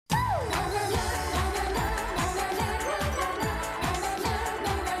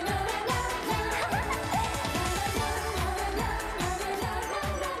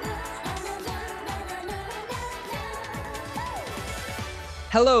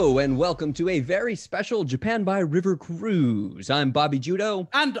Hello and welcome to a very special Japan by River cruise. I'm Bobby Judo.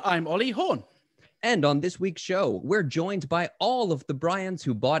 And I'm Ollie Horn. And on this week's show, we're joined by all of the Bryans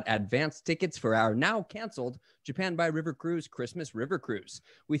who bought advance tickets for our now canceled Japan by River Cruise Christmas River Cruise.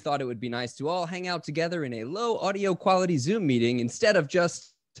 We thought it would be nice to all hang out together in a low audio quality Zoom meeting instead of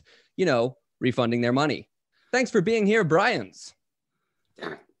just, refunding their money. Thanks for being here, Bryans.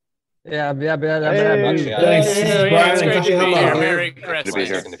 Yeah. Thanks. It's great to be here. Merry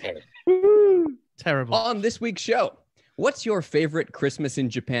Christmas. Terrible. On this week's show, what's your favorite Christmas in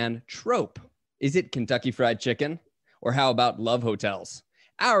Japan trope? Is it Kentucky Fried Chicken? Or how about love hotels?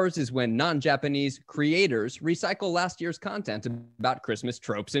 Ours is when non-Japanese creators recycle last year's content about Christmas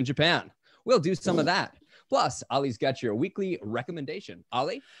tropes in Japan. We'll do some of that. Plus, Ollie's got your weekly recommendation.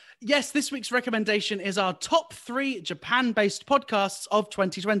 Ollie? Yes, this week's recommendation is our top 3 Japan-based podcasts of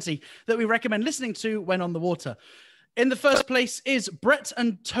 2020 that we recommend listening to when on the water. In the first place is Brett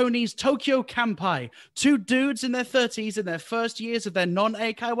and Tony's Tokyo Kampai. 2 dudes in their 30s in their first years of their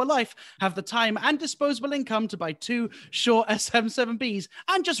non-Eikaiwa life have the time and disposable income to buy 2 Shure SM7Bs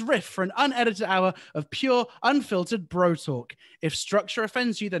and just riff for an unedited hour of pure, unfiltered bro talk. If structure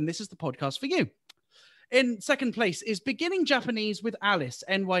offends you, then this is the podcast for you. In second place is Beginning Japanese with Alice,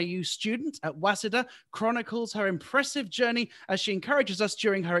 NYU student at Waseda, chronicles her impressive journey as she encourages us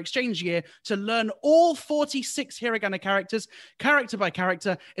during her exchange year to learn all 46 hiragana characters, character by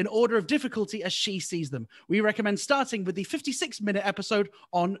character, in order of difficulty as she sees them. We recommend starting with the 56-minute episode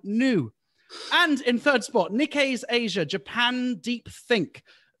on New. And in third spot, Nikkei's Asia, Japan Deep Think.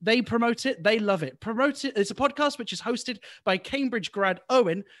 They promote it. They love it. It's a podcast which is hosted by Cambridge grad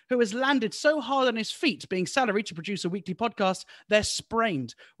Owen, who has landed so hard on his feet being salaried to produce a weekly podcast, they're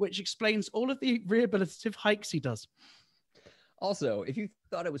sprained, which explains all of the rehabilitative hikes he does. Also, if you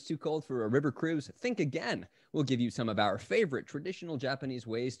thought it was too cold for a river cruise, think again. We'll give you some of our favorite traditional Japanese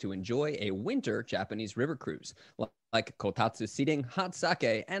ways to enjoy a winter Japanese river cruise, like kotatsu seating, hot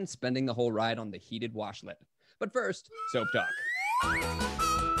sake, and spending the whole ride on the heated washlet. But first, soap talk.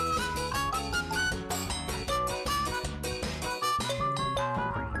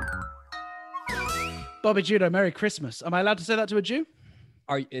 Bobby Judo, Merry Christmas. Am I allowed to say that to a Jew?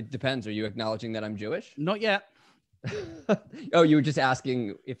 It depends. Are you acknowledging that I'm Jewish? Not yet. Oh, you were just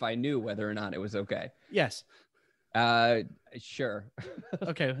asking if I knew whether or not it was okay. Yes. Sure.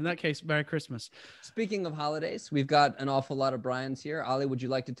 Okay, in that case, Merry Christmas. Speaking of holidays, we've got an awful lot of Bryans here. Ollie, would you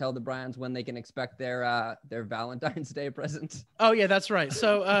like to tell the Bryans when they can expect their Valentine's Day present? Oh, yeah, that's right.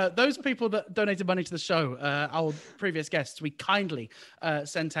 So those people that donated money to the show, our previous guests, we kindly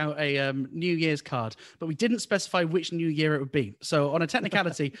sent out a New Year's card, but we didn't specify which New Year it would be. So on a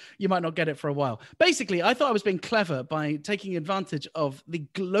technicality, you might not get it for a while. Basically, I thought I was being clever by taking advantage of the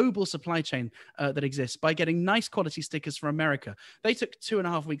global supply chain that exists by getting nice quality stickers from America. They took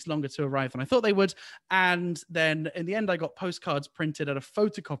 2.5 weeks longer to arrive than I thought they would. And then in the end, I got postcards printed at a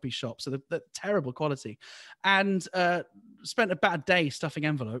photocopy shop. So the terrible quality. And spent about a day stuffing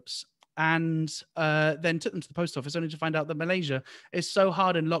envelopes. And then took them to the post office only to find out that Malaysia is so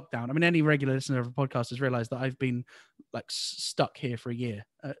hard in lockdown. I mean, any regular listener of a podcast has realized that I've been stuck here for a year.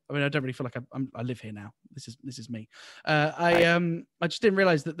 I mean, I don't really feel like I live here now. This is me. I just didn't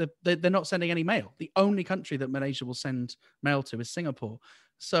realize that they're not sending any mail. The only country that Malaysia will send mail to is Singapore.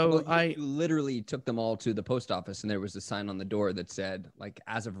 So you literally took them all to the post office, and there was a sign on the door that said,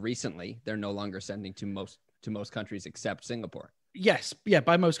 as of recently, they're no longer sending to most countries except Singapore. Yes, yeah,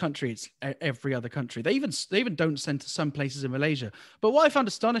 by most countries, every other country. They even don't send to some places in Malaysia. But what I found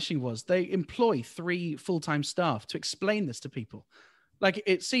astonishing was they employ 3 full-time staff to explain this to people.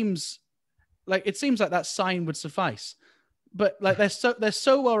 It seems like that sign would suffice. But they're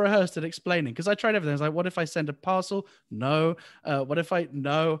so well rehearsed at explaining, because I tried everything. I was like, what if I send a parcel? No. What if I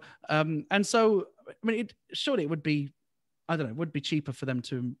no? And so I mean, surely it would be, I don't know, it would be cheaper for them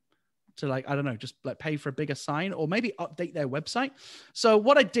to I don't know, just pay for a bigger sign or maybe update their website. So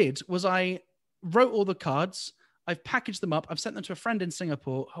what I did was I wrote all the cards. I've packaged them up. I've sent them to a friend in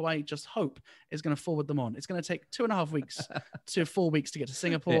Singapore who I just hope is going to forward them on. It's going to take 2.5 weeks to 4 weeks to get to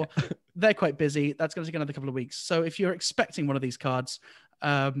Singapore. Yeah. They're quite busy. That's going to take another couple of weeks. So if you're expecting one of these cards,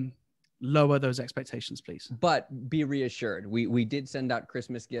 lower those expectations, please. But be reassured, we did send out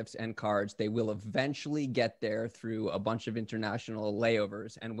Christmas gifts and cards. They will eventually get there through a bunch of international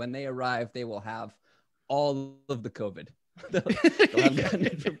layovers. And when they arrive, they will have all of the COVID. They'll have gotten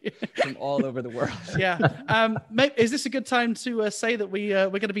it from all over the world. Yeah. Is this a good time to say that we're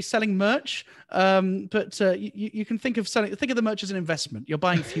going to be selling merch? But you can think of the merch as an investment. You're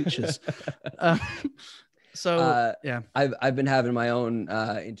buying futures. Yeah, I've been having my own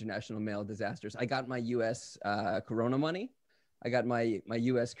international mail disasters. I got my U.S. Corona money I got my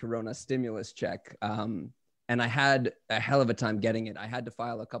U.S. Corona stimulus check, and I had a hell of a time getting it. I had to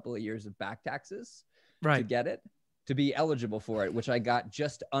file a couple of years of back taxes to get it, to be eligible for it, which I got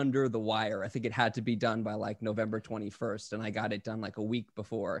just under the wire. I think it had to be done by like November 21st, and I got it done like a week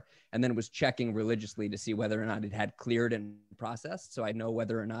before, and then was checking religiously to see whether or not it had cleared and processed, so I know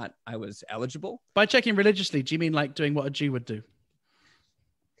whether or not I was eligible. By checking religiously, do you mean like doing what a Jew would do?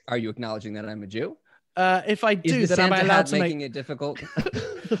 Are you acknowledging that I'm a Jew? If I do, Is the then am I Santa allowed hat to making it difficult?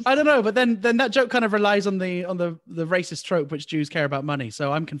 I don't know, but then that joke kind of relies on the racist trope, which Jews care about money.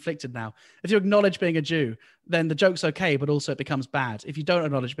 So I'm conflicted now. If you acknowledge being a Jew, then the joke's okay, but also it becomes bad. If you don't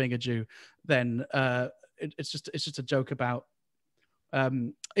acknowledge being a Jew, then it's just a joke about.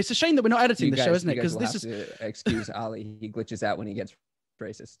 It's a shame that we're not editing the show, isn't it? Because this is excuse Ali. He glitches out when he gets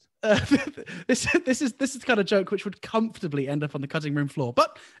racist. This is the kind of joke which would comfortably end up on the cutting room floor,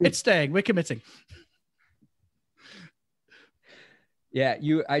 but it's staying. We're committing. Yeah,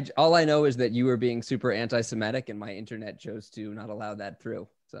 all I know is that you were being super anti-Semitic, and my internet chose to not allow that through.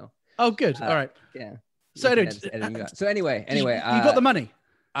 So. Oh, good. All right. Yeah. So anyway, you got the money.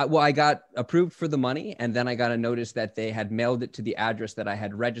 I got approved for the money, and then I got a notice that they had mailed it to the address that I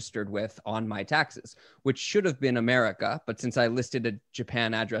had registered with on my taxes, which should have been America. But since I listed a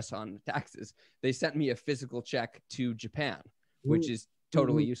Japan address on taxes, they sent me a physical check to Japan, which is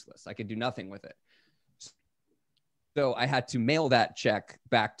totally useless. I could do nothing with it. So I had to mail that check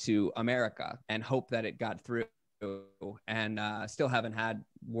back to America and hope that it got through, and still haven't had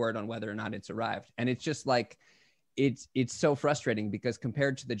word on whether or not it's arrived. And it's just like, it's so frustrating because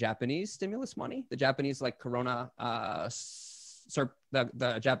compared to the Japanese stimulus money, the Japanese like Corona,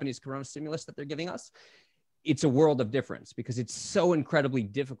 the Japanese Corona stimulus that they're giving us, it's a world of difference because it's so incredibly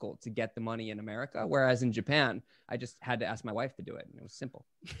difficult to get the money in America. Whereas in Japan, I just had to ask my wife to do it, and it was simple.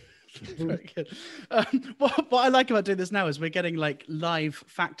 Very good. What I like about doing this now is we're getting like live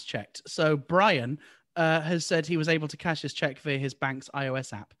fact checked. So Brian has said he was able to cash his check via his bank's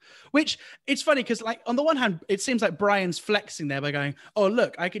iOS app, which it's funny because like on the one hand, it seems like Brian's flexing there by going, oh,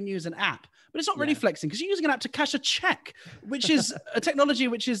 look, I can use an app, but it's not really flexing because you're using an app to cash a check, which is a technology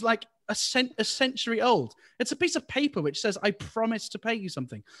which is like a century old. It's a piece of paper which says, I promise to pay you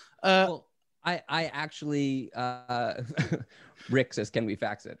something. Well, I actually, Rick says, can we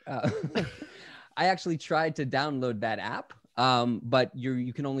fax it? I actually tried to download that app, but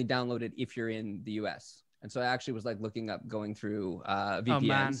you can only download it if you're in the US. And so I actually was like looking up, going through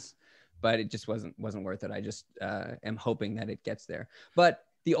VPNs, but it just wasn't worth it. I just am hoping that it gets there. But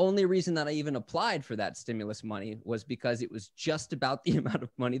the only reason that I even applied for that stimulus money was because it was just about the amount of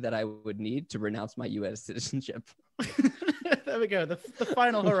money that I would need to renounce my US citizenship. There we go. The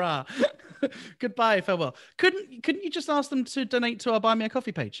final hurrah. Goodbye, farewell. Couldn't you just ask them to donate to our Buy Me a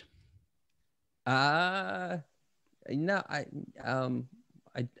Coffee page? No, I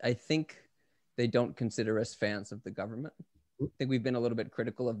think they don't consider us fans of the government. I think we've been a little bit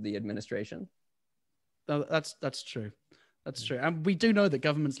critical of the administration. No, that's true. That's true. And we do know that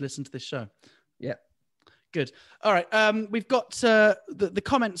governments listen to this show. Yeah. Good. All right. We've got the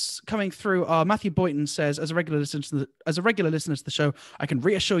comments coming through. Matthew Boynton says, as a regular listener to the show, I can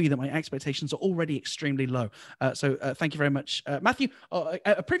reassure you that my expectations are already extremely low. So thank you very much, Matthew.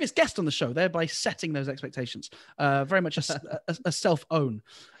 A previous guest on the show, thereby setting those expectations. Very much a self-own.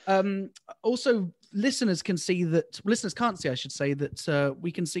 Also, listeners can't see, I should say, that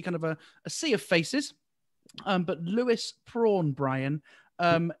we can see kind of a sea of faces. But Lewis Prawn, Brian,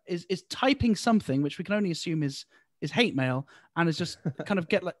 is typing something which we can only assume is hate mail, and is just kind of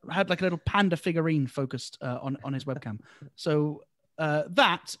had like a little panda figurine focused on his webcam. So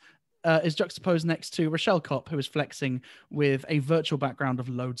that is juxtaposed next to Rochelle Kopp, who is flexing with a virtual background of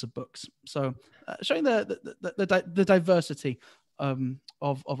loads of books. So showing the diversity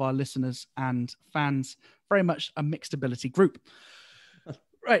of our listeners and fans, very much a mixed ability group.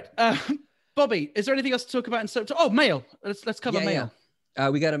 Right. Bobby, is there anything else to talk about? Mail. Let's cover mail. Yeah.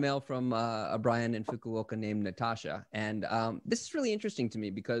 We got a mail from a Brian in Fukuoka named Natasha. And this is really interesting to me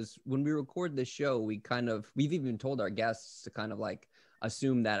because when we record this show, we've even told our guests to kind of like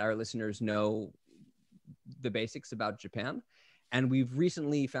assume that our listeners know the basics about Japan. And we've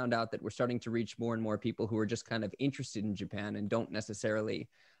recently found out that we're starting to reach more and more people who are just kind of interested in Japan and don't necessarily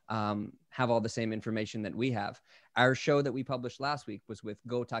have all the same information that we have. Our show that we published last week was with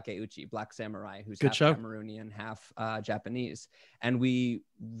Go Takeuchi, Black Samurai, who's half Cameroonian, half Japanese. And we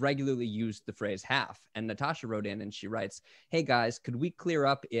regularly use the phrase half. And Natasha wrote in and she writes, hey guys, could we clear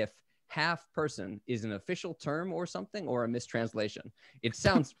up if half person is an official term or something or a mistranslation? It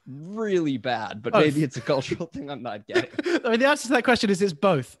sounds really bad, but maybe it's a cultural thing I'm not getting. I mean, the answer to that question is it's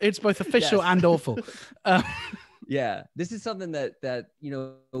both. It's both official and awful. Yeah, this is something that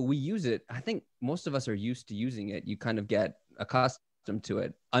we use it. I think most of us are used to using it. You kind of get accustomed to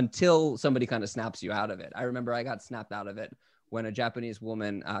it until somebody kind of snaps you out of it. I remember I got snapped out of it when a Japanese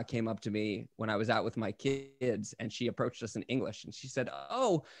woman came up to me when I was out with my kids, and she approached us in English, and she said,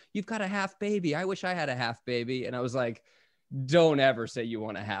 "Oh, you've got a half baby. I wish I had a half baby." And I was like, "Don't ever say you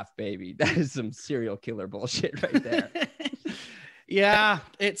want a half baby. That is some serial killer bullshit right there." Yeah,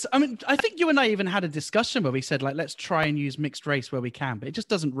 I mean, I think you and I even had a discussion where we said, like, let's try and use mixed race where we can, but it just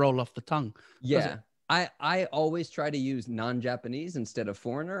doesn't roll off the tongue. Yeah. I always try to use non-Japanese instead of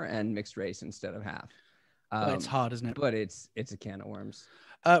foreigner and mixed race instead of half. But it's hard, isn't it? But it's a can of worms.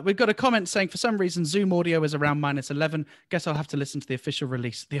 We've got a comment saying, for some reason, Zoom audio is around -11. Guess I'll have to listen to the official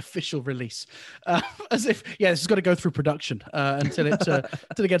release. As if, this has got to go through production until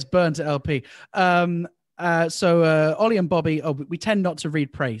it gets burned to LP. So Ollie and Bobby, we tend not to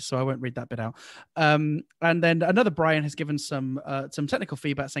read praise, so I won't read that bit out. And then another Brian has given some technical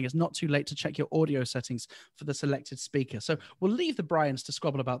feedback saying it's not too late to check your audio settings for the selected speaker. So we'll leave the Brians to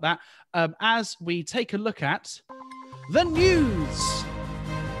squabble about that as we take a look at the news.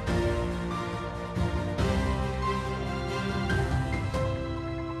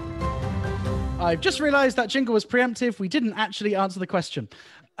 I've just realized that jingle was preemptive. We didn't actually answer the question.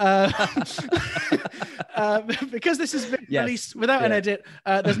 Because this has been released without an edit,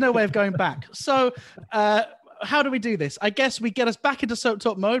 there's no way of going back. So how do we do this? I guess we get us back into Soap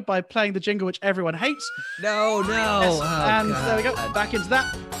Talk mode by playing the jingle which everyone hates. No. Yes. And there we go. Back into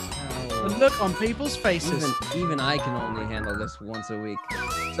that. The look on people's faces. Even I can only handle this once a week.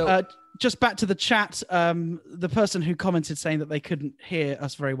 So just back to the chat, the person who commented saying that they couldn't hear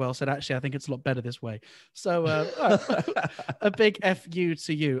us very well said, actually, I think it's a lot better this way. So a big FU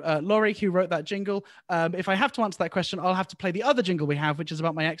to you. Laurie, who wrote that jingle. If I have to answer that question, I'll have to play the other jingle we have, which is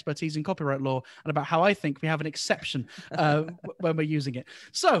about my expertise in copyright law and about how I think we have an exception when we're using it.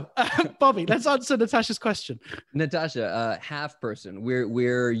 So, Bobby, let's answer Natasha's question. Natasha, half person.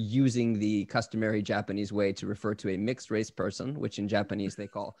 We're using the customary Japanese way to refer to a mixed race person, which in Japanese they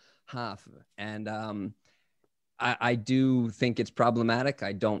call half. And I do think it's problematic.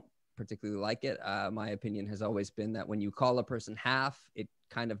 I don't particularly like it. My opinion has always been that when you call a person half, it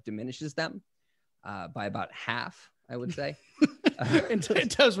kind of diminishes them by about half, I would say. in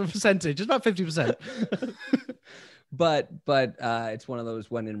terms of percentage, it's about 50%. But it's one of those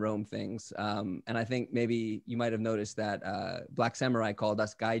when in Rome things. And I think maybe you might have noticed that Black Samurai called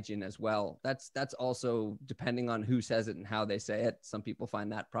us gaijin as well. That's also depending on who says it and how they say it. Some people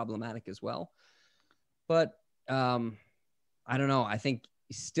find that problematic as well. But I don't know. I think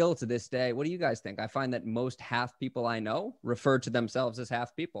still to this day, what do you guys think? I find that most half people I know refer to themselves as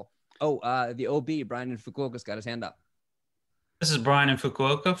half people. The OB, Brian in Fukuoka's got his hand up. This is Brian in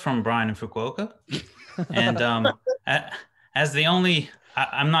Fukuoka from Brian in Fukuoka. And as the only,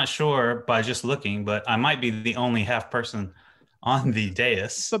 I'm not sure by just looking, but I might be the only half person on the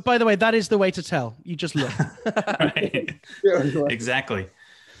dais. But by the way, that is the way to tell. You just look. Right. Exactly.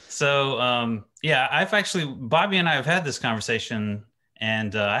 So, I've actually, Bobby and I have had this conversation,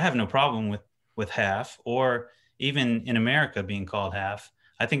 and I have no problem with half, or even in America being called half.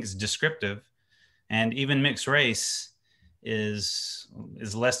 I think it's descriptive, and even mixed race is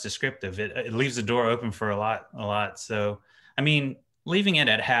less descriptive. It leaves the door open for a lot. So, I mean, leaving it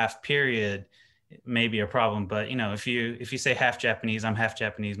at half period may be a problem, but if you say half Japanese, I'm half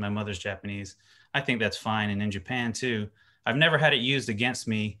Japanese, my mother's Japanese, I think that's fine. And in Japan too, I've never had it used against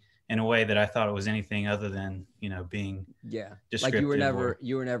me in a way that I thought it was anything other than, being descriptive. Like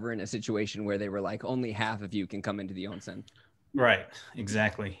you were never in a situation where they were like, only half of you can come into the onsen. Right,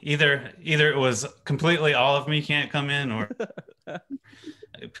 exactly. Either it was completely all of me can't come in, or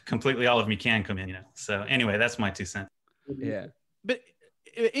completely all of me can come in. So anyway, that's my 2 cents. Yeah. But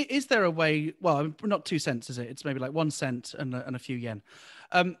is there a way? Well, not 2 cents, is it? It's maybe like 1 cent and a few yen.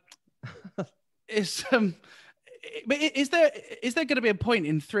 But is there going to be a point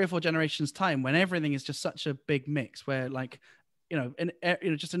in 3 or 4 generations' time when everything is just such a big mix, where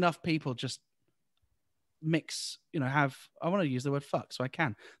just enough people just mix, have, I want to use the word fuck, so I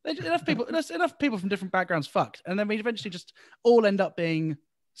can. Enough people from different backgrounds fucked, and then we eventually just all end up being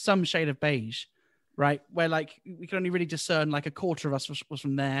some shade of beige, right? Where we can only really discern a quarter of us was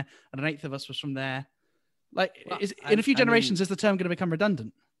from there, and an eighth of us was from there. In a few generations, is the term going to become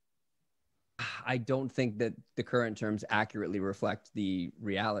redundant? I don't think that the current terms accurately reflect the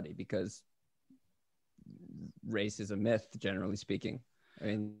reality, because race is a myth, generally speaking. I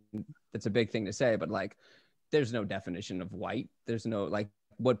mean, that's a big thing to say, but there's no definition of white. There's no,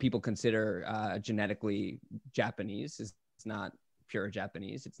 what people consider genetically Japanese is not pure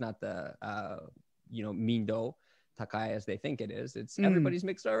Japanese. It's not the, Mindo. Takai as they think it is. It's Mm. everybody's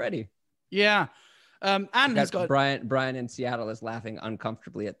mixed already. Yeah. Anne has got Brian in Seattle is laughing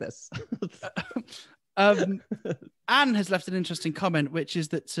uncomfortably at this. Anne has left an interesting comment, which is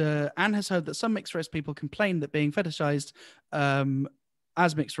that Anne has heard that some mixed race people complain that being fetishized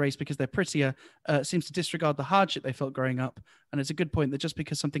as mixed race because they're prettier seems to disregard the hardship they felt growing up. And it's a good point that just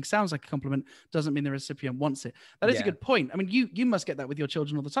because something sounds like a compliment doesn't mean the recipient wants it. That is a good point. I mean, you must get that with your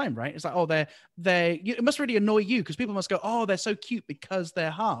children all the time, right? It's like, oh, it must really annoy you because people must go, oh, they're so cute because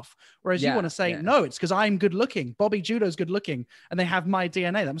they're half. Whereas you want to say, no, it's because I'm good looking. Bobby Judo's good looking and they have my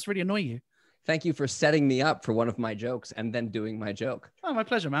DNA. That must really annoy you. Thank you for setting me up for one of my jokes and then doing my joke. Oh, my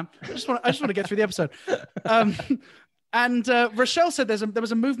pleasure, man. I just want to get through the episode. And Rochelle said there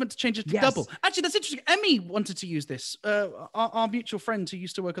was a movement to change it to double. Actually, that's interesting. Emmy wanted to use this. Our mutual friend who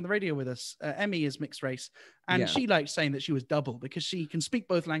used to work on the radio with us, Emmy is mixed race, and she liked saying that she was double because she can speak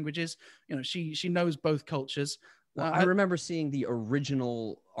both languages. You know, she knows both cultures. Well, I remember seeing the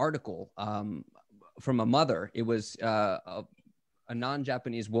original article from a mother. It was a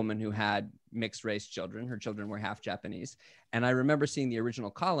non-Japanese woman who had mixed race children. Her children were half Japanese. And I remember seeing the original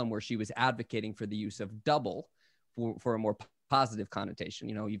column where she was advocating for the use of double for a more positive connotation.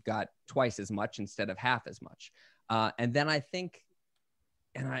 You know, you've got twice as much instead of half as much. And then I think,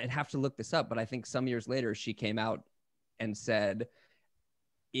 and I'd have to look this up, but I think some years later she came out and said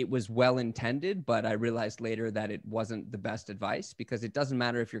it was well intended, but I realized later that it wasn't the best advice because it doesn't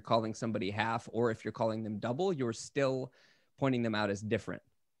matter if you're calling somebody half or if you're calling them double, you're still pointing them out as different.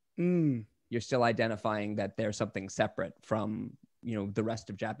 You're still identifying that they're something separate from, you know, the rest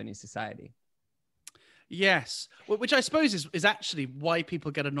of Japanese society. Yes, which I suppose is actually why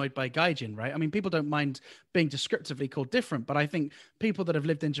people get annoyed by gaijin, right? I mean, people don't mind being descriptively called different, but I think people that have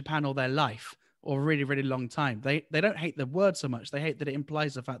lived in Japan all their life or a really, really long time, they don't hate the word so much. They hate that it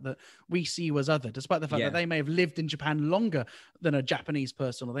implies the fact that we see you as other, despite the fact that they may have lived in Japan longer than a Japanese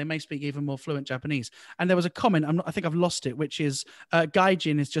person, or they may speak even more fluent Japanese. And there was a comment, I think I've lost it, which is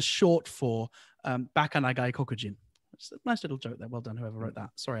gaijin is just short for bakanagai kokujin. It's a nice little joke there. Well done, whoever wrote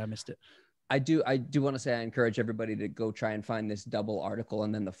that. Sorry, I missed it. I do want to say I encourage everybody to go try and find this double article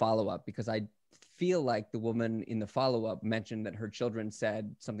and then the follow-up, because I feel like the woman in the follow-up mentioned that her children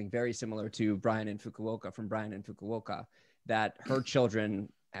said something very similar to Brian in Fukuoka from Brian in Fukuoka, that her children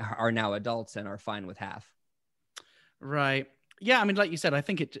are now adults and are fine with half. Right. Yeah, I mean, like you said, I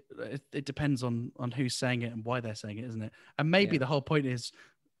think it depends on who's saying it and why they're saying it, isn't it? And maybe the whole point is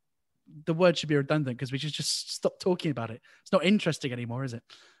the word should be redundant because we should just stop talking about it. It's not interesting anymore, is it?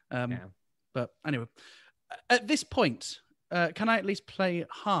 But anyway, at this point, can I at least play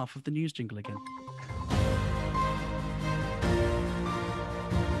half of the news jingle again?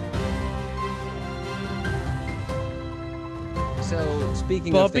 So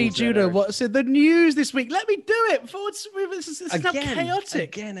speaking Bobby of Judah, what's in the news this week? Let me do it. This is now again,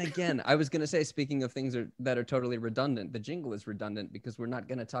 chaotic. Again. I was going to say, speaking of things that are totally redundant, the jingle is redundant because we're not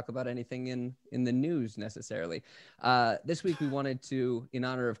going to talk about anything in the news necessarily. This week we wanted to, in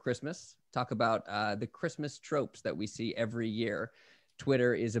honor of Christmas, talk about the Christmas tropes that we see every year.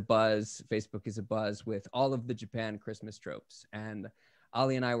 Twitter is abuzz, Facebook is abuzz with all of the Japan Christmas tropes. And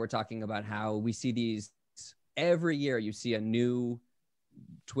Ali and I were talking about how we see these every year. You see a new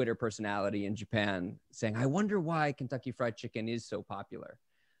Twitter personality in Japan saying, I wonder why Kentucky Fried Chicken is so popular.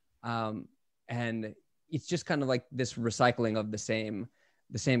 And it's just kind of like this recycling of the same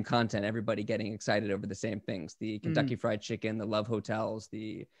content, everybody getting excited over the same things. The Kentucky Fried Chicken, the love hotels,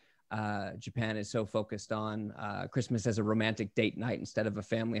 the Japan is so focused on Christmas as a romantic date night instead of a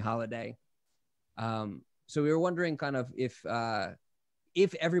family holiday. So we were wondering kind of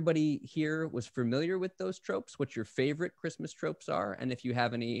if everybody here was familiar with those tropes, what your favorite Christmas tropes are, and if you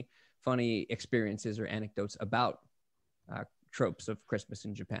have any funny experiences or anecdotes about tropes of Christmas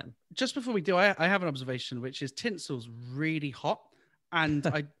in Japan. Just before we do, I have an observation, which is tinsel's really hot, and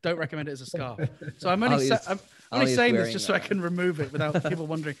I don't recommend it as a scarf. So I'm only saying this just so I can remove it without people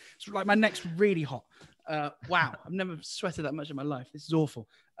wondering. It's like my neck's really hot. Wow, I've never sweated that much in my life. This is awful.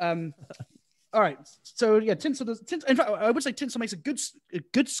 All right, so yeah, tinsel does. In fact, I would say tinsel makes a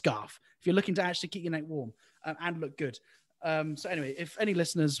good scarf if you're looking to actually keep your neck warm and look good. So anyway, if any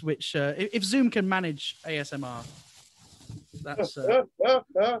listeners, which if Zoom can manage ASMR, that's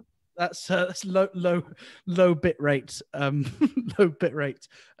low bit rate,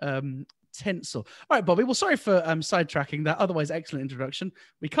 tinsel. All right, Bobby. Well, sorry for sidetracking that otherwise excellent introduction.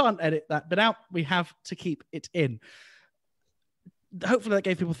 We can't edit that bit out. We have to keep it in. Hopefully that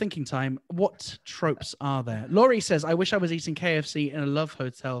gave people thinking time. What tropes are there? Laurie says, I wish I was eating KFC in a love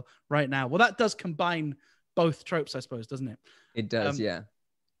hotel right now. Well, that does combine both tropes, I suppose, doesn't it? It does, yeah.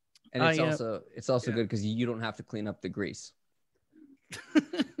 And it's also good because you don't have to clean up the grease.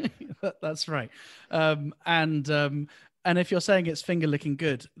 That's right. And if you're saying it's finger licking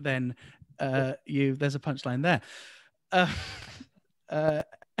good, then there's a punchline there.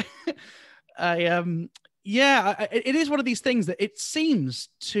 It is one of these things that it seems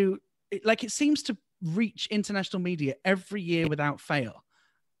to reach international media every year without fail.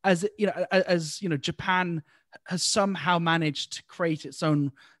 As Japan has somehow managed to create its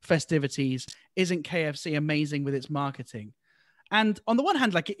own festivities. Isn't KFC amazing with its marketing? And on the one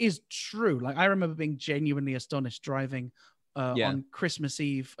hand, like, it is true. Like, I remember being genuinely astonished driving on Christmas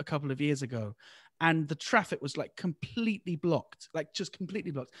Eve a couple of years ago, and the traffic was like completely blocked, like just completely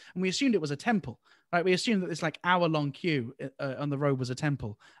blocked. And we assumed it was a temple, right? We assumed that this like hour-long queue on the road was a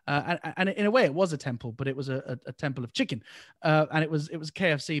temple, and in a way, it was a temple, but it was a temple of chicken, and it was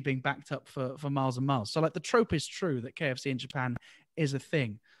KFC being backed up for miles and miles. So like the trope is true that KFC in Japan is a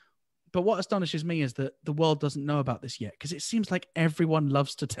thing. But what astonishes me is that the world doesn't know about this yet, because it seems like everyone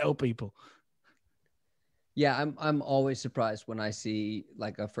loves to tell people. Yeah, I'm always surprised when I see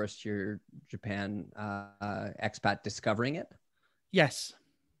like a first-year Japan expat discovering it. Yes.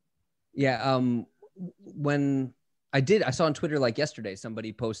 Yeah. When I saw on Twitter like yesterday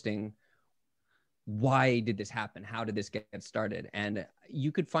somebody posting, why did this happen? How did this get started? And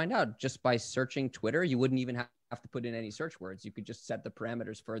you could find out just by searching Twitter. You wouldn't even have to put in any search words. You could just set the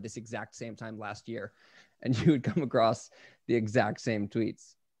parameters for this exact same time last year, and you would come across the exact same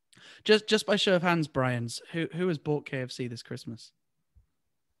tweets. Just by show of hands, Brian's, who has bought KFC this Christmas?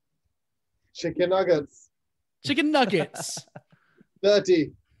 Chicken nuggets. Chicken nuggets.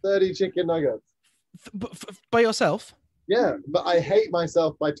 30 chicken nuggets. By yourself? Yeah, but I hate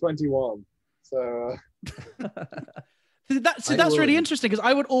myself by 21. So that's really interesting, because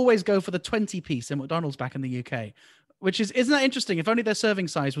I would always go for the 20-piece in McDonald's back in the UK, isn't that interesting? If only their serving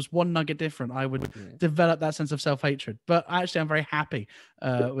size was one nugget different, I would develop that sense of self-hatred. But actually, I'm very happy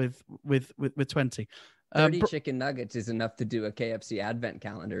with 20. 30 chicken nuggets is enough to do a KFC advent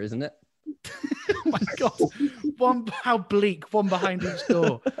calendar, isn't it? Oh my God. How bleak, one behind each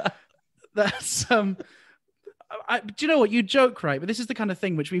door. That's do you know what, you joke, right? But this is the kind of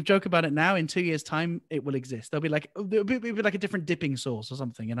thing which we've joked about it now. In 2 years' time, it will exist. There'll be like a different dipping sauce or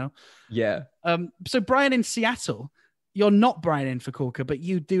something, you know? Yeah. So Brian in Seattle, you're not Brian in Fukuoka, but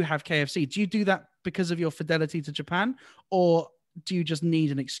you do have KFC. Do you do that because of your fidelity to Japan, or do you just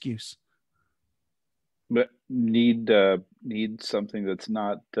need an excuse? But need something that's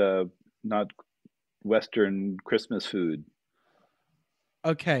not Western Christmas food.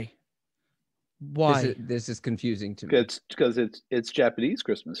 Okay. Why? This is confusing to me. It's because it's Japanese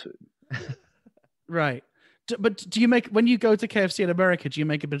Christmas food. Right. But do you when you go to KFC in America, do you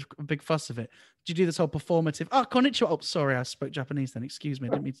make a big fuss of it? Do you do this whole performative? Oh, konnichiwa. Oh, sorry, I spoke Japanese then. Excuse me,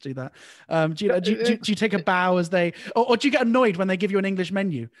 I didn't mean to do that. Do you take a bow as they, or do you get annoyed when they give you an English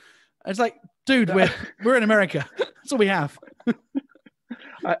menu? It's like, dude, we're in America. That's all we have.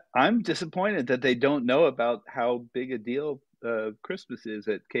 I'm disappointed that they don't know about how big a deal Christmas is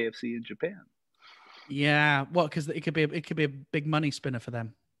at KFC in Japan. Yeah, well, because it could be a big money spinner for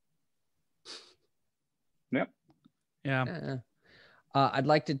them. Yep. Yeah. I'd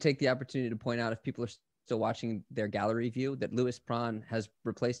like to take the opportunity to point out, if people are still watching their gallery view, that Louis Prawn has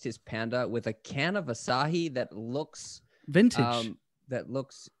replaced his panda with a can of Asahi that looks vintage. That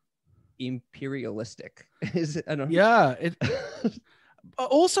looks imperialistic. Is it? I don't know. Yeah.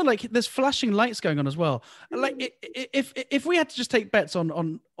 Also, like, there's flashing lights going on as well. Like, if we had to just take bets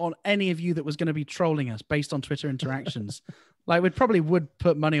on any of you that was going to be trolling us based on Twitter interactions, like, we probably would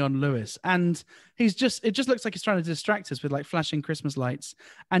put money on Lewis. And it just looks like he's trying to distract us with like flashing Christmas lights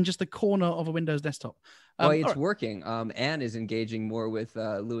and just the corner of a Windows desktop. Well, it's working. Anne is engaging more with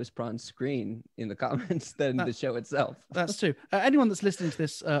Louis Prawn's screen in the comments than the show itself. That's true. Anyone that's listening to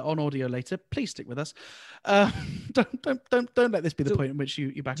this on audio later, please stick with us. Don't let this be the point in which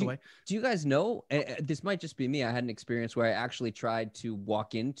you back away. Do you guys know? This might just be me. I had an experience where I actually tried to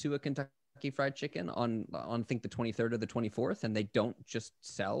walk into a Kentucky Fried Chicken on I think the 23rd or the 24th, and they don't just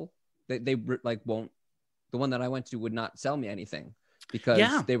sell. They like won't. The one that I went to would not sell me anything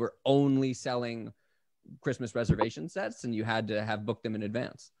because they were only selling Christmas reservation sets, and you had to have booked them in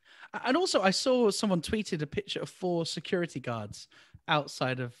advance. And also, I saw someone tweeted a picture of 4 security guards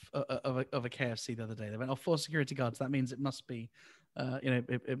outside of a KFC the other day. They went, "Oh, 4 security guards. That means it must be,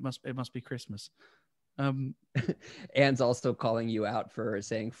 it must be Christmas." Anne's also calling you out for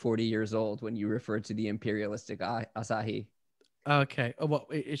saying 40 years old when you referred to the imperialistic Asahi. Okay. Oh, well,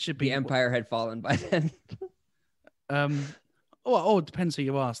 it should be. The empire had fallen by then. It depends who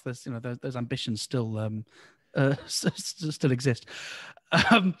you ask. There's, those ambitions still still exist.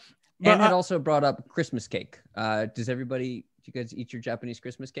 And it also brought up Christmas cake. Do you guys eat your Japanese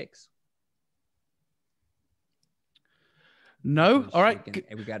Christmas cakes? No. All right.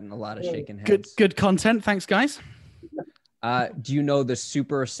 We got a lot of shaking heads. Good content. Thanks, guys. Do you know the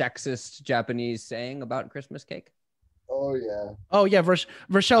super sexist Japanese saying about Christmas cake? Oh yeah. Oh yeah.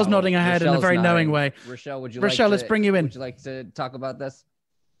 Rochelle's nodding her head in a very knowing way. Rochelle, let's bring you in. Would you like to talk about this?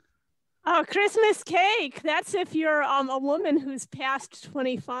 Oh, Christmas cake. That's if you're a woman who's past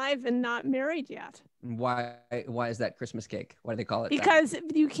 25 and not married yet. Why is that Christmas cake? Why do they call it because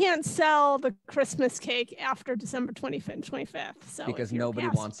you can't sell the Christmas cake after December 25th. So because nobody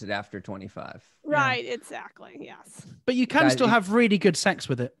wants it after 25. Right, exactly. Yes. But you can still have really good sex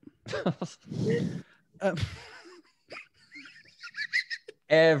with it.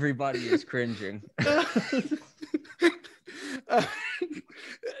 Everybody is cringing.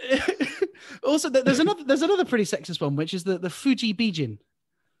 Also, there's another pretty sexist one, which is the Fuji Bijin.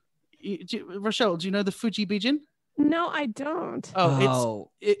 Rochelle, do you know the Fuji Bijin? No, I don't.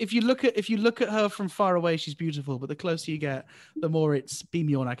 If you look at her from far away, she's beautiful, but the closer you get, the more it's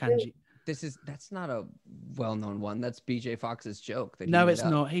Bimyo na kanji. That's not a well-known one. That's BJ Fox's joke. No, it's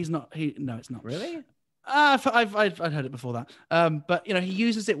not. No, it's not. Really? I've heard it before that. But he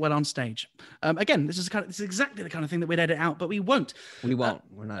uses it well on stage. Again, this is exactly the kind of thing that we'd edit out, but we won't. We won't.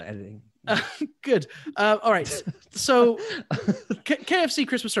 We're not editing. Good. All right. So KFC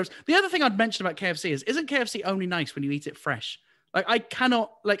Christmas tropes. The other thing I'd mention about KFC isn't KFC only nice when you eat it fresh? I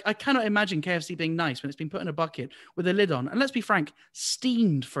cannot imagine KFC being nice when it's been put in a bucket with a lid on. And let's be frank,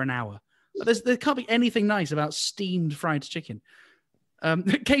 steamed for an hour. There can't be anything nice about steamed fried chicken.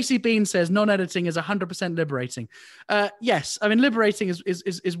 Casey Bean says non-editing is 100% liberating. Yes, I mean liberating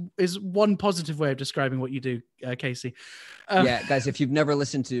is one positive way of describing what you do, Casey. Yeah, guys, if you've never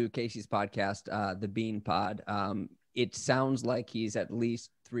listened to Casey's podcast, the Bean Pod, it sounds like he's at least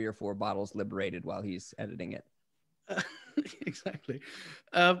 3 or 4 bottles liberated while he's editing it. Exactly.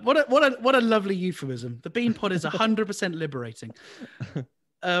 What a lovely euphemism. The Bean Pod is 100% liberating.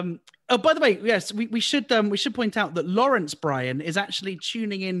 By the way, yes, we should point out that Lawrence Bryan is actually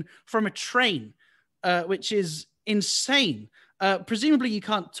tuning in from a train, which is insane. Presumably you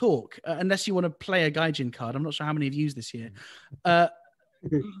can't talk unless you want to play a Gaijin card. I'm not sure how many have used this year.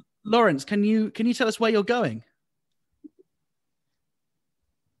 Lawrence, can you tell us where you're going?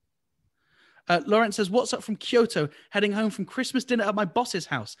 Lawrence says, "What's up from Kyoto? Heading home from Christmas dinner at my boss's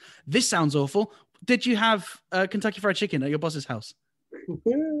house. This sounds awful. Did you have Kentucky Fried Chicken at your boss's house?"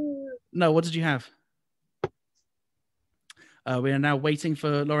 No, what did you have? We are now waiting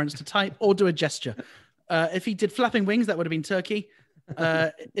for Lawrence to type or do a gesture. If he did flapping wings, that would have been turkey.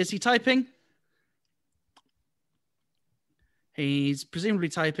 Is he typing? He's presumably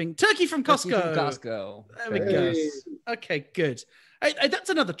typing turkey from Costco. There we go. Okay, good. Hey, that's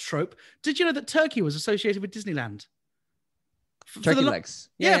another trope. Did you know that turkey was associated with Disneyland? Turkey legs.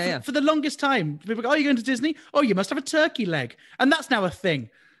 Yeah. For the longest time, people go, "Oh, you're going to Disney? Oh, you must have a turkey leg," and that's now a thing.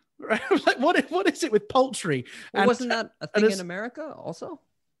 Right? Like, what is it with poultry? Well, wasn't that a thing in America also?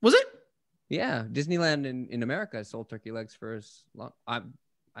 Was it? Yeah, Disneyland in America sold turkey legs for as long.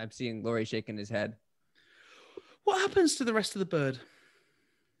 I'm seeing Laurie shaking his head. What happens to the rest of the bird?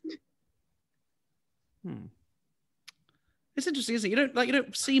 It's interesting, isn't it? You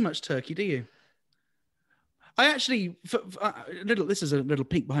don't see much turkey, do you? I actually, this is a little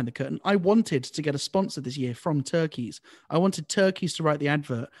peek behind the curtain. I wanted to get a sponsor this year from Turkeys. I wanted Turkeys to write the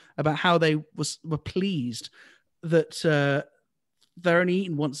advert about how they were pleased that they're only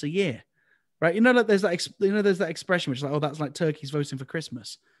eaten once a year, right? There's that expression which is like, "Oh, that's like turkeys voting for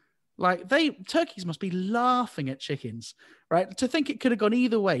Christmas." Like turkeys must be laughing at chickens, right? To think it could have gone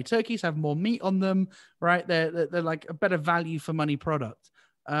either way. Turkeys have more meat on them, right? They're like a better value for money product.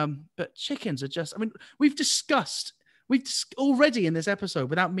 But chickens are just, I mean, we've already in this episode,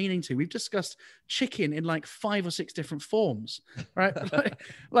 without meaning to, we've discussed chicken in like 5 or 6 different forms, right?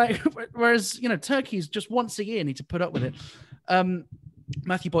 Whereas, turkeys just once a year need to put up with it.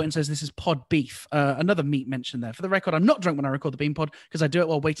 Matthew Boynton says this is pod beef. Another meat mention there. For the record, I'm not drunk when I record the Bean Pod because I do it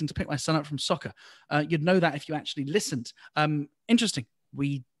while waiting to pick my son up from soccer. You'd know that if you actually listened. Interesting.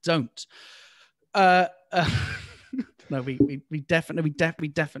 We don't. No, we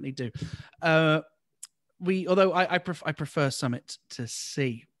definitely do. Although I prefer Summit to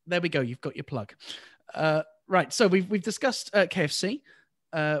C. There we go. You've got your plug. Right. So we've discussed KFC.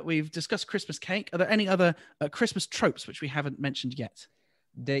 We've discussed Christmas cake. Are there any other Christmas tropes which we haven't mentioned yet?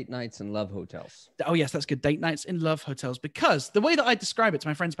 Date nights in love hotels. Oh yes, that's good. Date nights in love hotels. Because the way that I describe it to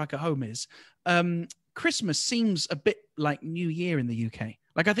my friends back at home is Christmas seems a bit like New Year in the UK.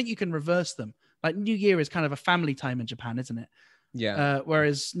 Like I think you can reverse them. Like New Year is kind of a family time in Japan, isn't it? Yeah.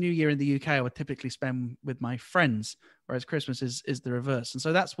 Whereas New Year in the UK, I would typically spend with my friends, whereas Christmas is the reverse. And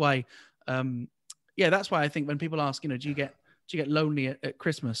so that's why, that's why I think when people ask, do you get lonely at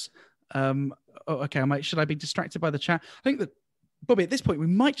Christmas? Should I be distracted by the chat? I think that, Bobby, at this point, we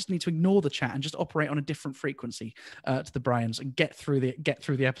might just need to ignore the chat and just operate on a different frequency to the Bryans and get through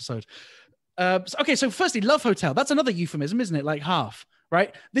the episode. So firstly, Love Hotel. That's another euphemism, isn't it? Like half,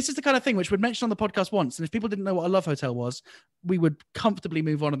 right? This is the kind of thing which we'd mentioned on the podcast once. And if people didn't know what a Love Hotel was, we would comfortably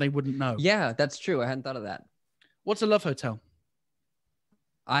move on and they wouldn't know. Yeah, that's true. I hadn't thought of that. What's a Love Hotel?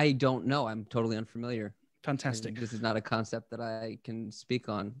 I don't know. I'm totally unfamiliar. Fantastic. This is not a concept that I can speak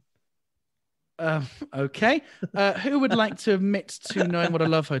on. Okay. Who would like to admit to knowing what a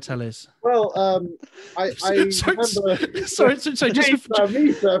Love Hotel is? Well, I remember. Sorry. Just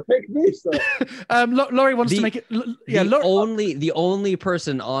me, sir. Pick me, sir. Laurie wants to make it. Yeah, the only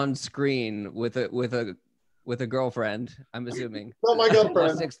person on screen with a girlfriend, I'm assuming. Not my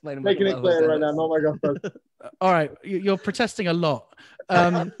girlfriend. Making it clear right now. Not my girlfriend. All right, you're protesting a lot.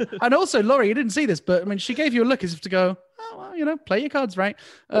 And also, Laurie, you didn't see this, but I mean, she gave you a look as if to go, oh, well, play your cards right.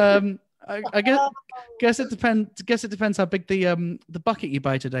 I guess it depends. Guess it depends how big the bucket you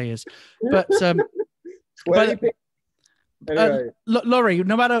buy today is. But Laurie,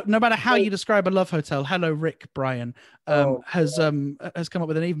 no matter how you describe a Love Hotel, hello Rick Bryan has come up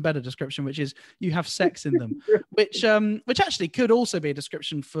with an even better description, which is you have sex in them, which actually could also be a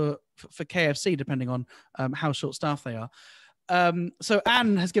description for KFC depending on how short staffed they are. So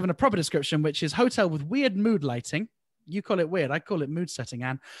Anne has given a proper description, which is hotel with weird mood lighting. You call it weird. I call it mood setting,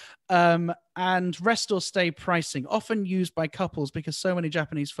 Anne. And rest or stay pricing, often used by couples because so many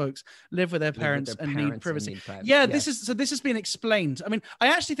Japanese folks live with their parents and need privacy. This has been explained. I mean, I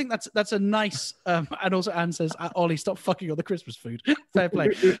actually think that's a nice. And also, Anne says, "Ollie, stop fucking all the Christmas food." Fair play.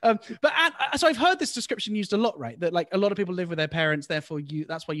 But Anne, so I've heard this description used a lot, right? That like a lot of people live with their parents, therefore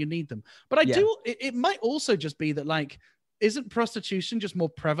that's why you need them. But it might also just be that like, isn't prostitution just more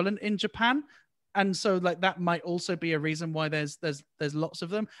prevalent in Japan? And so like that might also be a reason why there's lots of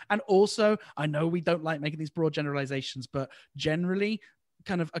them. And also, I know we don't like making these broad generalizations, but generally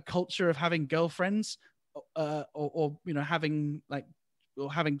kind of a culture of having girlfriends or having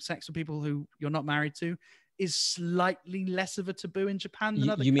sex with people who you're not married to is slightly less of a taboo in Japan than other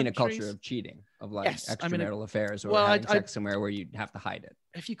countries. You mean a culture of cheating, of like extramarital affairs or having sex somewhere where you have to hide it?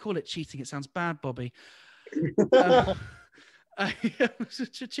 If you call it cheating, it sounds bad, Bobby.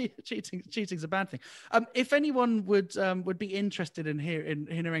 Cheating's a bad thing. If anyone would be interested in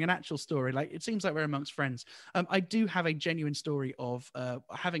hearing an actual story, like it seems like we're amongst friends. I do have a genuine story of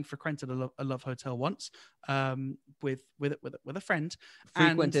having frequented a love hotel once with a friend.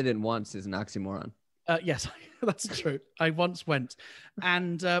 Frequented and once is an oxymoron. Yes, that's true. I once went,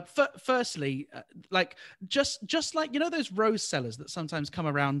 and firstly, like just like those rose sellers that sometimes come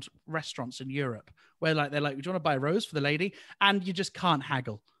around restaurants in Europe, where like they're like, "Do you want to buy a rose for the lady?" And you just can't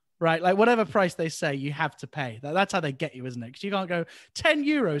haggle, right? Like whatever price they say, you have to pay. That's how they get you, isn't it? Because you can't go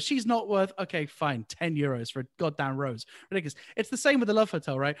 €10. She's not worth. Okay, fine, €10 for a goddamn rose. Ridiculous. It's the same with the Love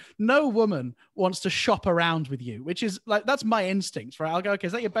Hotel, right? No woman wants to shop around with you, which is like that's my instinct, right? I'll go, okay,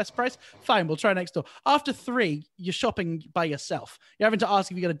 is that your best price? Fine, we'll try next door. After 3, you're shopping by yourself. You're having to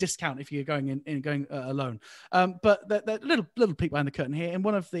ask if you get a discount if you're going alone. But the little peek behind the curtain here. In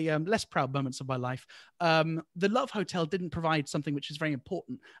one of the less proud moments of my life, the Love Hotel didn't provide something which is very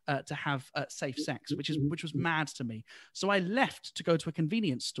important. To have safe sex, which was mad to me. So I left to go to a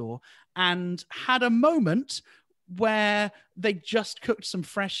convenience store and had a moment where they just cooked some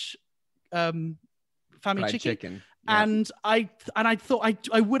fresh family chicken. Yeah. And I thought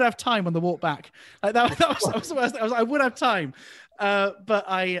I would have time on the walk back. Like that was the worst. I would have time, but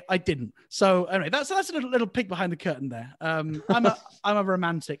I didn't. So anyway, that's a little peek behind the curtain there. I'm a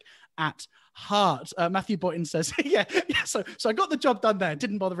romantic at heart. Matthew Boynton says, yeah. So I got the job done there.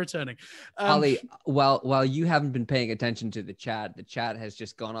 Didn't bother returning. Ollie, while you haven't been paying attention to the chat has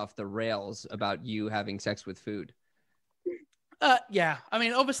just gone off the rails about you having sex with food. Yeah. I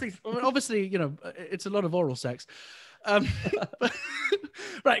mean, obviously, it's a lot of oral sex. But,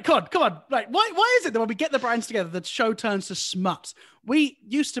 right, come on. Right, why is it that when we get the brands together, the show turns to smut? We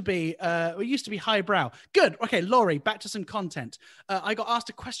used to be highbrow. Good. Okay, Laurie, back to some content. I got asked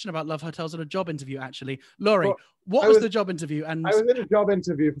a question about Love Hotels at a job interview. Actually, Laurie, what was the job interview? And I was in a job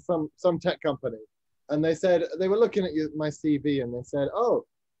interview for some tech company, and they said they were looking at my CV, and they said, "Oh,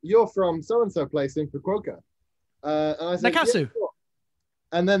 you're from so and so place in Fukuoka." And I said, Nakasu. Yeah, sure.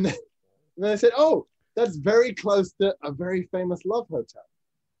 And then they said, "Oh, that's very close to a very famous Love Hotel."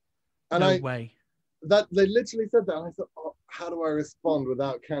 And no way. That they literally said that, and I thought, "Oh, how do I respond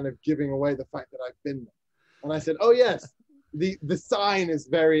without kind of giving away the fact that I've been there?" And I said, "Oh yes, the sign is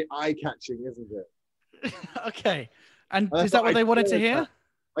very eye-catching, isn't it? Okay. And is that what they wanted to hear?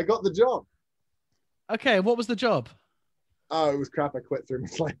 I got the job. Okay, what was the job? Oh, it was crap. I quit 3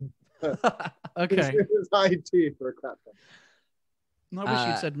 months later. Okay. It was IT for a crap time. I wish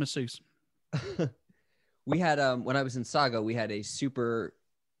you'd said masseuse. We had when I was in Saga, we had a super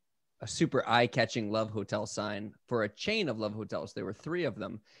eye-catching love hotel sign for a chain of love hotels. There were 3 of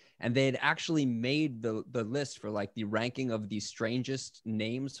them, and they had actually made the list for like the ranking of the strangest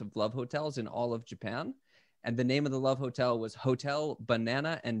names of love hotels in all of Japan. And the name of the love hotel was Hotel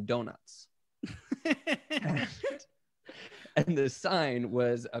Banana and Donuts. And the sign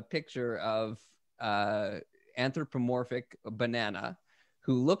was a picture of anthropomorphic banana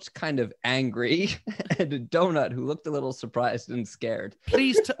who looked kind of angry and a donut who looked a little surprised and scared.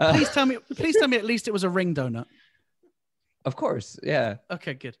 Please tell me at least it was a ring donut. Of course, yeah.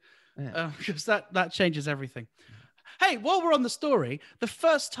 Okay, good. Yeah. Because that changes everything. Hey, while we're on the story, the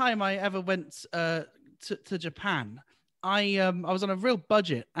first time I ever went to Japan, I was on a real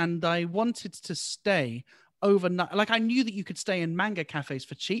budget and I wanted to stay overnight. Like I knew that you could stay in manga cafes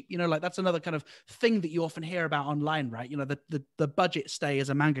for cheap, like that's another kind of thing that you often hear about online, right? The budget stay as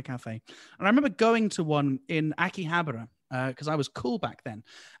a manga cafe. And I remember going to one in Akihabara because I was cool back then.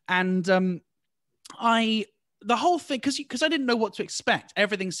 And the whole thing, because I didn't know what to expect,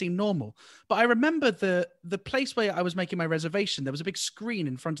 everything seemed normal. But I remember the place where I was making my reservation, there was a big screen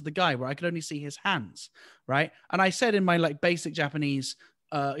in front of the guy where I could only see his hands, right? And I said in my like basic Japanese,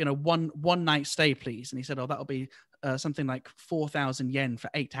 one night stay, please. And he said, oh, that'll be something like 4,000 yen for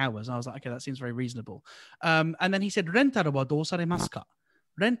 8 hours. And I was like, okay, that seems very reasonable. And then he said, rentaru wa dou saremasu ka?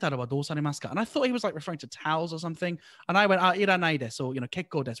 Rentaru wa dou saremasu ka? And I thought he was like referring to towels or something. And I went, iranai desu, or,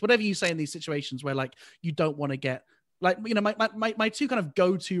 kekko desu, whatever you say in these situations where like you don't want to get, like, my 2 kind of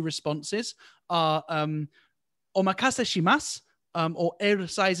go-to responses are omakase shimasu or eru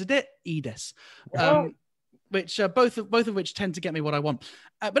size de ii desu. Which both of which tend to get me what I want.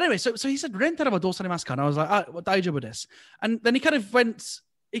 But anyway, so he said, rentaru wa dou saremasu ka? And I was like, daijoubu desu. And then he kind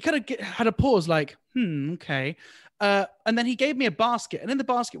of had a pause like, okay. And then he gave me a basket. And in the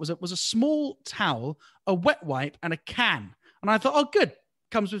basket was a small towel, a wet wipe, and a can. And I thought, oh, good.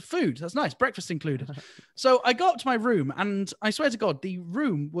 Comes with food. That's nice. Breakfast included. So I got up to my room and I swear to God, the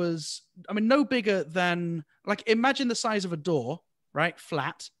room was, no bigger than, like, imagine the size of a door, right?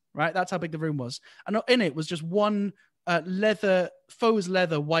 Flat. Right, that's how big the room was, and in it was just one faux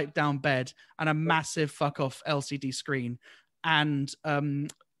leather wiped down bed and a massive fuck off LCD screen, and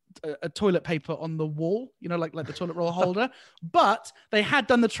a toilet paper on the wall, like the toilet roll holder. But they had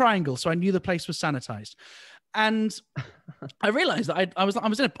done the triangle, so I knew the place was sanitized. And I realized that I was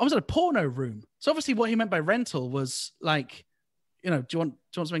in a porno room. So obviously, what he meant by rental was like, do you want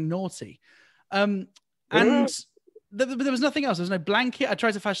something naughty? And there was nothing else. There was no blanket. I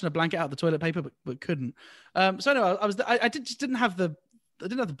tried to fashion a blanket out of the toilet paper, but couldn't. So anyway, I didn't have the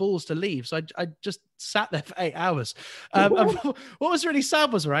balls to leave. So I just sat there for 8 hours. What was really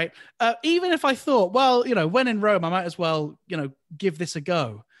sad was, right, even if I thought, well, when in Rome, I might as well, give this a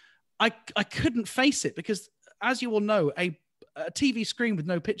go. I couldn't face it because, as you all know, a TV screen with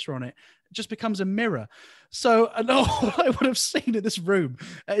no picture on it just becomes a mirror. So all I would have seen in this room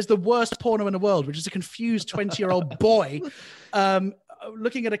is the worst porno in the world, which is a confused 20-year-old boy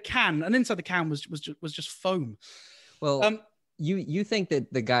looking at a can, and inside the can was just foam. Well, you think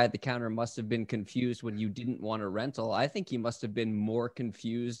that the guy at the counter must have been confused when you didn't want a rental. I think he must have been more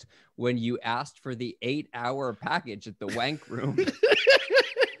confused when you asked for the 8-hour package at the wank room.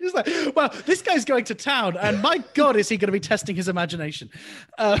 He's like, well, this guy's going to town, and my God, is he going to be testing his imagination?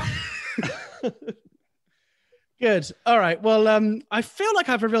 Good. All right. Well, I feel like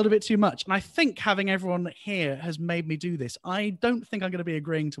I've revealed a bit too much, and I think having everyone here has made me do this. I don't think I'm going to be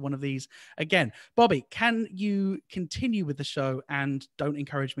agreeing to one of these again. Bobby, can you continue with the show and don't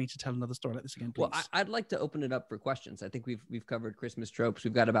encourage me to tell another story like this again, please? Well, I'd like to open it up for questions. I think we've covered Christmas tropes.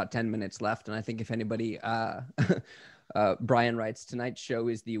 We've got about 10 minutes left, and I think if anybody, Brian writes, tonight's show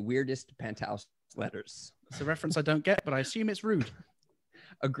is the weirdest penthouse letters. It's a reference I don't get, but I assume it's rude.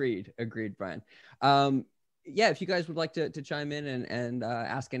 Agreed, Brian. Yeah, if you guys would like to chime in and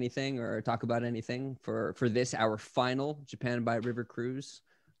ask anything or talk about anything for this, our final Japan by River cruise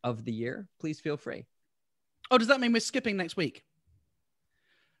of the year, please feel free. Oh, does that mean we're skipping next week?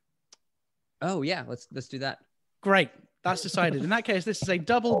 Oh yeah, let's do that. Great. That's decided. In that case, this is a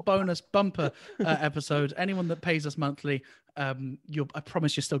double bonus bumper episode. Anyone that pays us monthly, I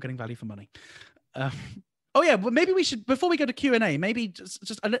promise you're still getting value for money. Oh yeah, well, maybe we should, before we go to Q&A, maybe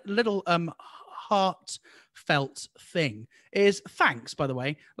just a little heartfelt thing is thanks, by the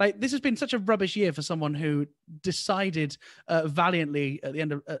way. Like, this has been such a rubbish year for someone who decided valiantly at the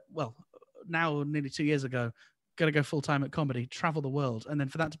end of, now nearly 2 years ago, going to go full-time at comedy, travel the world, and then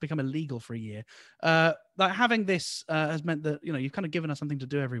for that to become illegal for a year. Like, having this has meant that, you know, you've kind of given us something to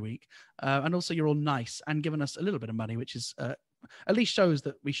do every week, and also you're all nice and given us a little bit of money, which is at least shows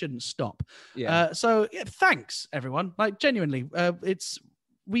that we shouldn't stop. So thanks everyone. Like, genuinely,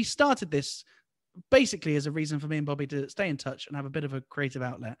 we started this basically as a reason for me and Bobby to stay in touch and have a bit of a creative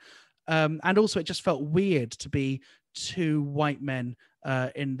outlet. And also it just felt weird to be two white men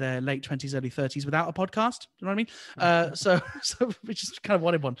in their late 20s, early 30s without a podcast. Do you know what I mean? So we just kind of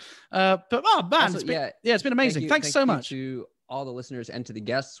wanted one. But oh man, Also, it's been amazing. Thanks so much to all the listeners and to the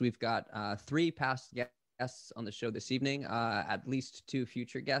guests. We've got 3 past guests on the show this evening, at least 2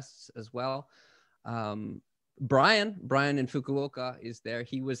 future guests as well. Brian in Fukuoka is there.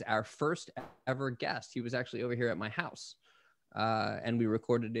 He was our first ever guest. He was actually over here at my house, and we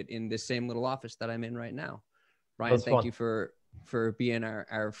recorded it in this same little office that I'm in right now. Brian, thank you for being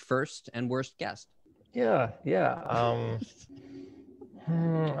our first and worst guest. Yeah.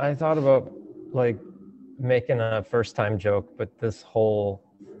 I thought about like making a first time joke, but this whole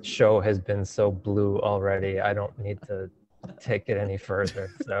show has been so blue already. I don't need to take it any further.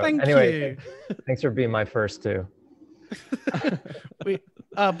 So anyway, thanks for being my first too. But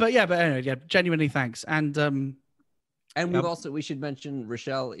anyway, genuinely thanks. And we should mention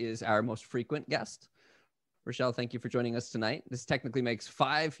Rochelle is our most frequent guest. Rochelle, thank you for joining us tonight. This technically makes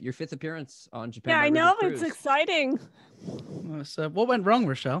your 5th appearance on Japan. Yeah, by I know. River It's Cruise. exciting. So what went wrong,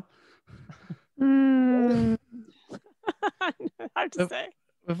 Rochelle? Hard to say.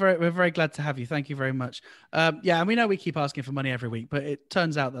 We're very glad to have you. Thank you very much. And we know we keep asking for money every week, but it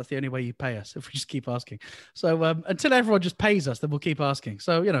turns out that's the only way you pay us if we just keep asking. So until everyone just pays us, then we'll keep asking.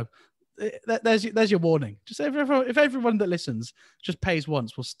 So, you know, there's your warning. Just if everyone that listens just pays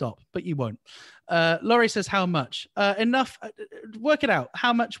once, we'll stop, but you won't. Laurie says, how much? Enough. Work it out.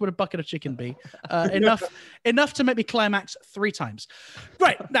 How much would a bucket of chicken be? Enough to make me climax 3 times.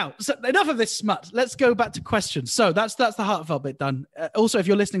 Right, now, so enough of this smut. Let's go back to questions. So that's the heartfelt bit done. Also, if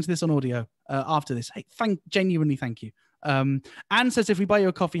you're listening to this on audio after this, hey, genuinely thank you. Anne says, if we buy you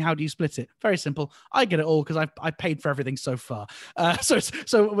a coffee, how do you split it? Very simple. I get it all because I paid for everything so far.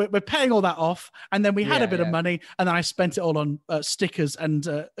 So we're paying all that off, and then we had a bit of money, and then I spent it all on stickers and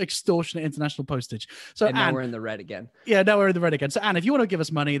extortionate international postage. So and now Anne, we're in the red again. Yeah, now we're in the red again. So Anne, if you want to give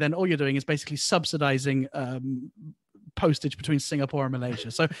us money, then all you're doing is basically subsidizing postage between Singapore and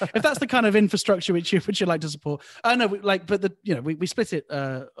Malaysia. So if that's the kind of infrastructure which you like to support, we split it.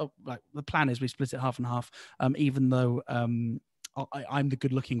 Like the plan is we split it half and half. Even though I'm the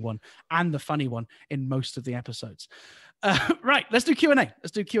good-looking one and the funny one in most of the episodes. Right, let's do Q&A.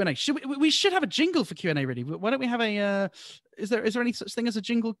 We should have a jingle for Q&A. Really, why don't we have a? Is there any such thing as a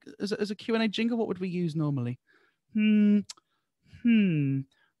jingle as a Q&A jingle? What would we use normally?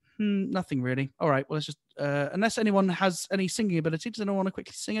 Nothing really. All right. Well, let's just unless anyone has any singing ability, does anyone want to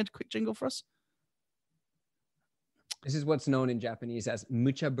quickly sing a quick jingle for us? This is what's known in Japanese as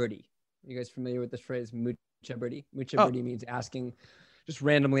mucha birdie. You guys familiar with this phrase, mucha birdie? Mucha birdie means just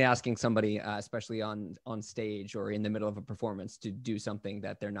randomly asking somebody, especially on stage or in the middle of a performance, to do something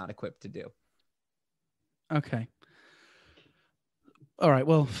that they're not equipped to do. Okay. All right,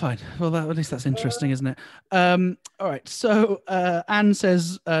 well, fine. Well, at least that's interesting, isn't it? All right, so Anne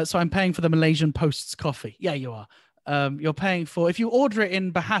says, so I'm paying for the Malaysian Post's coffee. Yeah, you are. You're paying for, if you order it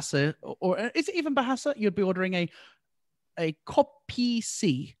in Bahasa, or is it even Bahasa? You'd be ordering a kopi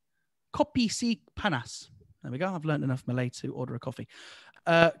C panas. There we go. I've learned enough Malay to order a coffee.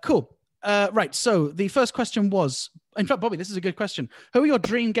 Cool. Right, so the first question was, in fact, Bobby, this is a good question. Who are your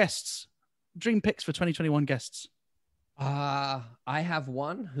dream guests? Dream picks for 2021 guests? I have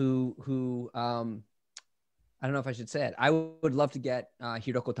one who I don't know if I should say it. I would love to get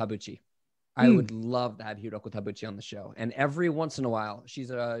Hiroko Tabuchi. I would love to have Hiroko Tabuchi on the show. And every once in a while,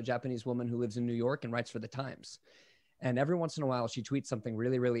 she's a Japanese woman who lives in New York and writes for the Times. And every once in a while, she tweets something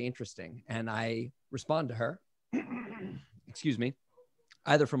really, really interesting. And I respond to her, excuse me,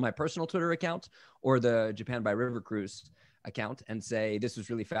 either from my personal Twitter account or the Japan by River Cruise account, and say, this was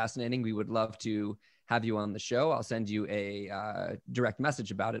really fascinating. We would love to have you on the show. I'll send you a direct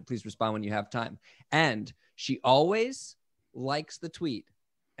message about it. Please respond when you have time. And she always likes the tweet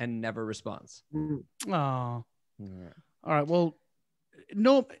and never responds. Oh, all right. Well,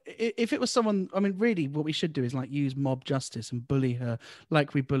 no, if it was someone, I mean, really what we should do is like use mob justice and bully her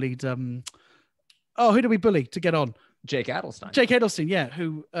like we bullied, who did we bully to get on? Jake Adelstein. Jake Adelstein, yeah.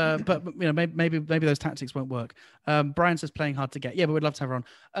 Who? But you know, maybe those tactics won't work. Brian says playing hard to get. Yeah, but we'd love to have her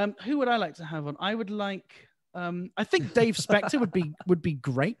on. Who would I like to have on? I would like. I think Dave Spector would be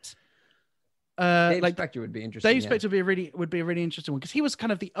great. Dave Spector would be interesting. Dave Spector would be a really interesting one because he was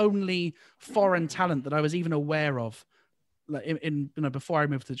kind of the only foreign talent that I was even aware of, like in you know before I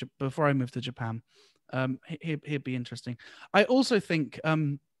moved to Japan. He'd be interesting. I also think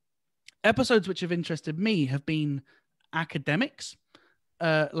episodes which have interested me have been academics,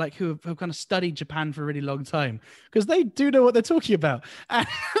 like who have kind of studied Japan for a really long time, because they do know what they're talking about, and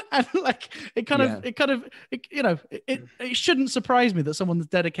like it shouldn't surprise me that someone that's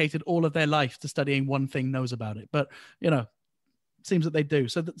dedicated all of their life to studying one thing knows about it, but you know, it seems that they do.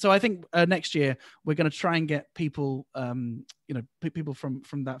 So I think next year we're going to try and get people, people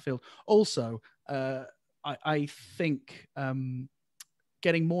from that field. Also, I think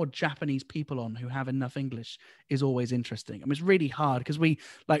getting more Japanese people on who have enough English is always interesting. I mean, it's really hard because we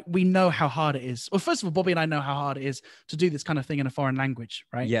know how hard it is. Well, first of all, Bobby and I know how hard it is to do this kind of thing in a foreign language,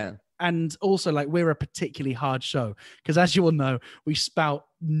 right? Yeah. And also, like, we're a particularly hard show because, as you all know, we spout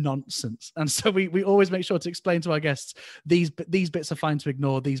nonsense, and so we always make sure to explain to our guests these bits are fine to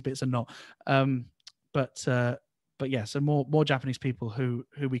ignore, these bits are not. But yeah, so more Japanese people who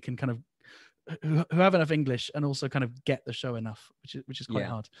we can kind of who have enough English and also kind of get the show enough, which is quite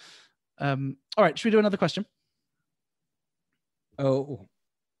hard. All right, should we do another question? Oh.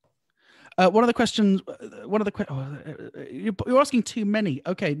 One of the questions. You're asking too many.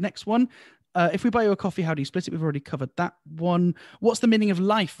 Okay, next one. If we buy you a coffee, how do you split it? We've already covered that one. What's the meaning of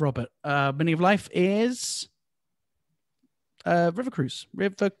life, Robert? Meaning of life is river cruise.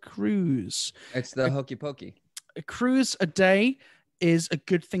 River cruise. It's the hokey pokey. A cruise a day is a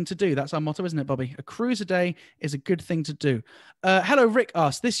good thing to do. That's our motto, isn't it, Bobby? A cruise a day is a good thing to do. Hello, Rick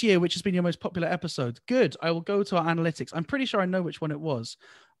asked, this year, which has been your most popular episode? Good. I will go to our analytics. I'm pretty sure I know which one it was.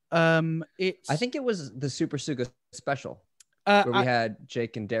 I think it was the Super Suga special where we had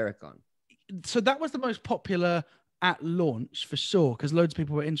Jake and Derek on. So that was the most popular at launch for sure, because loads of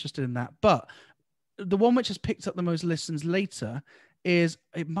people were interested in that. But the one which has picked up the most listens later it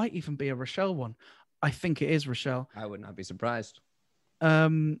might even be a Rochelle one. I think it is Rochelle. I would not be surprised.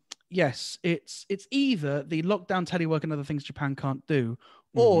 Yes, it's either the lockdown telework and other things Japan can't do,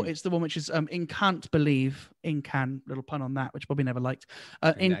 or it's the one which is in Can't Believe, little pun on that, which Bobby never liked.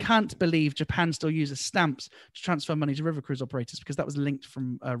 In Can't Believe Japan still uses stamps to transfer money to river cruise operators, because that was linked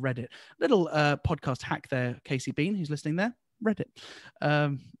from Reddit. Little podcast hack there, Casey Bean, who's listening there. Reddit.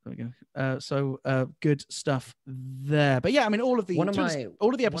 There we go. So good stuff there. But yeah, I mean, all of the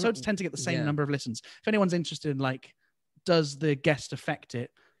episodes tend to get the same number of listens. If anyone's interested in, like, does the guest affect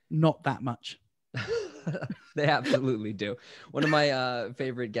it? Not that much. They absolutely do. One of my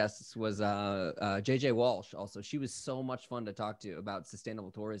favorite guests was JJ Walsh. Also, she was so much fun to talk to about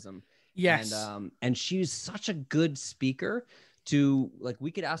sustainable tourism. Yes, and she's such a good speaker.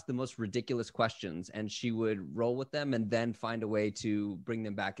 We could ask the most ridiculous questions and she would roll with them and then find a way to bring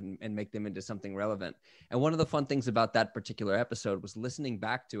them back and make them into something relevant. And one of the fun things about that particular episode was listening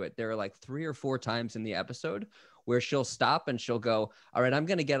back to it. There are like 3 or 4 times in the episode where she'll stop and she'll go, all right, I'm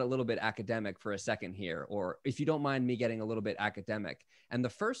going to get a little bit academic for a second here. Or if you don't mind me getting a little bit academic. And the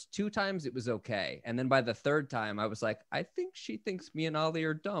first 2 times it was okay. And then by the 3rd time I was like, I think she thinks me and Ollie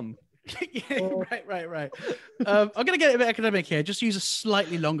are dumb. Yeah, right. I'm going to get a bit academic here. Just use a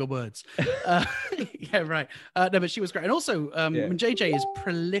slightly longer words. Yeah, right. No, but she was great. And also, JJ is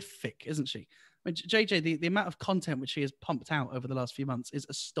prolific, isn't she? I mean, JJ, the amount of content which she has pumped out over the last few months is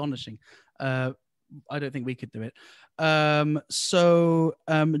astonishing. I don't think we could do it. Junpei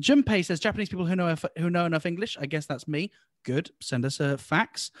says, Japanese people who know enough English. I guess that's me. Good. Send us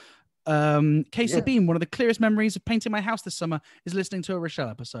facts. Casey Beam, one of the clearest memories of painting my house this summer is listening to a Rochelle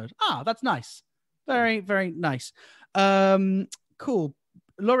episode. That's nice. Very, very nice. Cool.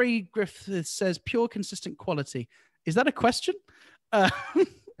 Laurie Griffith says, pure consistent quality. Is that a question? Do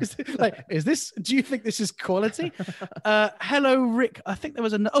you think this is quality? Hello, Rick. I think there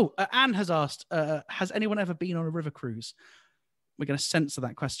was Anne has asked, has anyone ever been on a river cruise? We're going to censor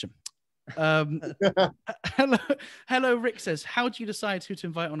that question. Hello, Rick says, how do you decide who to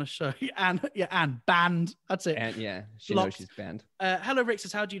invite on a show? Anne, banned. That's it. And she knows she's banned. Hello, Rick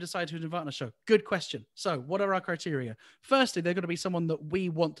says, how do you decide who to invite on a show? Good question. So what are our criteria? Firstly, they're going to be someone that we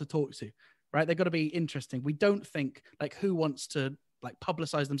want to talk to, right? They've got to be interesting. We don't think like who wants to like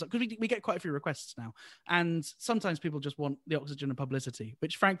publicize themselves, because we get quite a few requests now, and sometimes people just want the oxygen and publicity,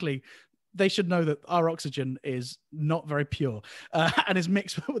 which frankly they should know that our oxygen is not very pure and is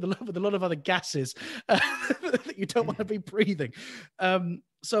mixed with a lot of other gases that you don't want to be breathing.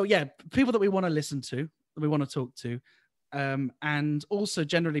 So yeah, people that we want to listen to, that we want to talk to, and also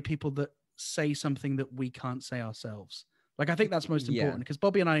generally people that say something that we can't say ourselves. Like, I think that's most important, because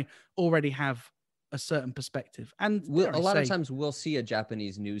Bobby and I already have a certain perspective, and a lot of times we'll see a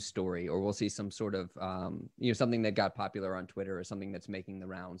Japanese news story, or we'll see some sort of something that got popular on Twitter, or something that's making the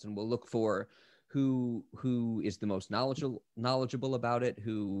rounds, and we'll look for who is the most knowledgeable about it,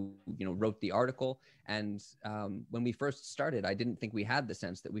 who wrote the article. And when we first started, I didn't think we had the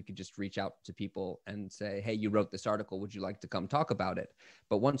sense that we could just reach out to people and say, hey, you wrote this article, would you like to come talk about it?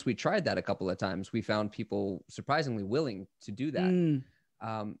 But once we tried that a couple of times, we found people surprisingly willing to do that.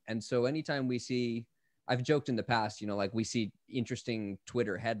 And so anytime we see, I've joked in the past, like we see interesting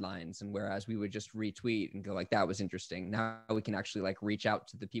Twitter headlines, and whereas we would just retweet and go like, that was interesting, now we can actually like reach out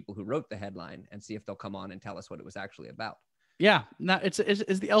to the people who wrote the headline and see if they'll come on and tell us what it was actually about. Yeah, no, it's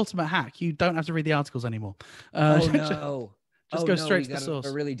the ultimate hack. You don't have to read the articles anymore. Just go straight to the source.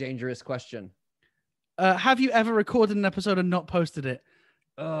 A really dangerous question. Have you ever recorded an episode and not posted it?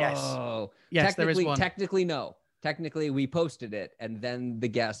 Yes, there is one. Technically, no. Technically, we posted it, and then the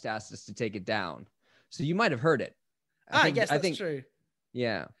guest asked us to take it down. So you might have heard it. I guess that's true.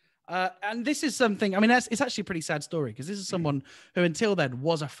 Yeah. And this is something, I mean, it's actually a pretty sad story, because this is someone who until then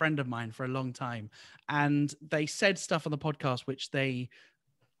was a friend of mine for a long time. And they said stuff on the podcast, which I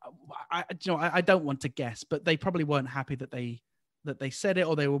don't want to guess, but they probably weren't happy that they said it,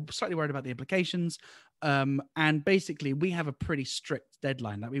 or they were slightly worried about the implications. And basically we have a pretty strict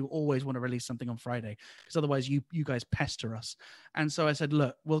deadline that we always want to release something on Friday, because otherwise you guys pester us. And so I said,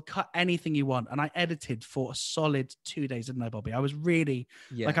 look, we'll cut anything you want. And I edited for a solid 2 days, didn't I, Bobby? I was really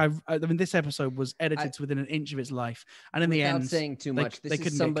I mean, this episode was edited to within an inch of its life. And in the end, without saying too much, this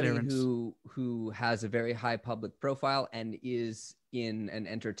is somebody who has a very high public profile and is in an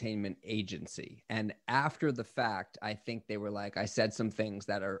entertainment agency. And after the fact, I think they were like, I said some things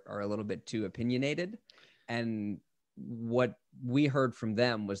that are a little bit too opinionated. And what we heard from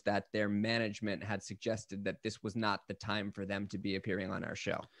them was that their management had suggested that this was not the time for them to be appearing on our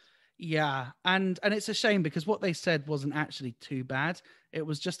show. Yeah, and it's a shame, because what they said wasn't actually too bad. It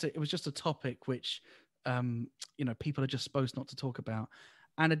was just a topic which people are just supposed not to talk about.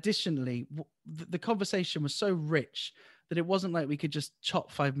 And additionally, the conversation was so rich that it wasn't like we could just chop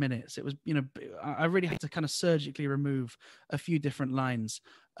 5 minutes. It was, I really had to kind of surgically remove a few different lines.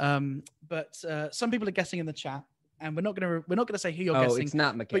 But some people are guessing in the chat, and we're not gonna say who you're guessing. Oh, it's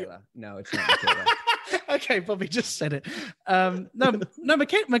not Michaela. No, it's not Michaela. Okay, Bobby just said it. No,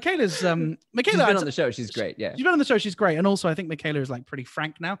 Michaela's she's been on the show. She's great. Yeah, she's been on the show. She's great, and also I think Michaela is like pretty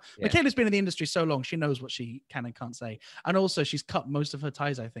frank now. Yeah. Michaela's been in the industry so long, she knows what she can and can't say, and also she's cut most of her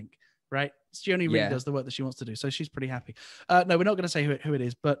ties, I think. Right? She only really does the work that she wants to do, so she's pretty happy. No, we're not going to say who it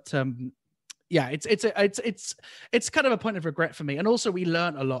is, but it's kind of a point of regret for me. And also we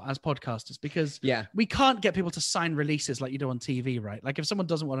learn a lot as podcasters, because we can't get people to sign releases like you do on TV, right? Like if someone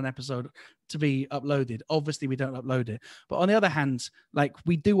doesn't want an episode to be uploaded, obviously we don't upload it. But on the other hand, like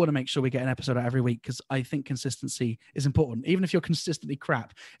we do want to make sure we get an episode out every week, because I think consistency is important. Even if you're consistently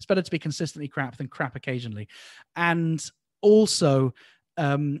crap, it's better to be consistently crap than crap occasionally. And also,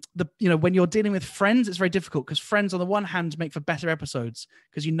 when you're dealing with friends, it's very difficult, because friends on the one hand make for better episodes,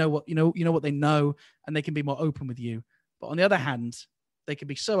 because you know what they know, and they can be more open with you. But on the other hand, they can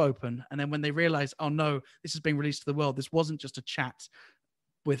be so open, and then when they realize, oh no, this is being released to the world, this wasn't just a chat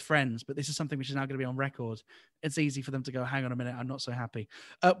with friends, but this is something which is now going to be on record, it's easy for them to go, hang on a minute, I'm not so happy.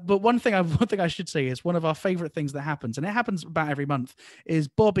 But one thing I should say is one of our favorite things that happens, and it happens about every month, is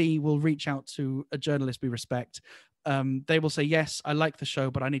Bobby will reach out to a journalist we respect. They will say, yes, I like the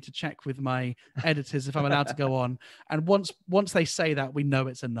show, but I need to check with my editors if I'm allowed to go on. And once they say that, we know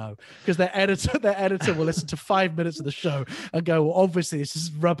it's a no, because their editor will listen to 5 minutes of the show and go, well, obviously this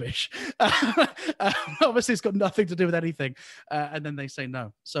is rubbish. Obviously it's got nothing to do with anything. And then they say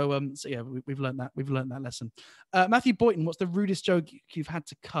no. So yeah, we've learned that. We've learned that lesson. Matthew Boyton, what's the rudest joke you've had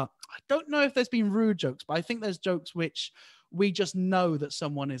to cut? I don't know if there's been rude jokes, but I think there's jokes which we just know that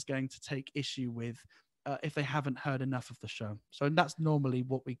someone is going to take issue with if they haven't heard enough of the show. So that's normally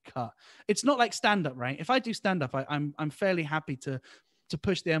what we cut. It's not like stand-up, right? If I do stand-up, I'm fairly happy to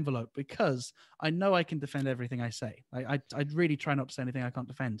push the envelope, because I know I can defend everything I say. I'd really try not to say anything I can't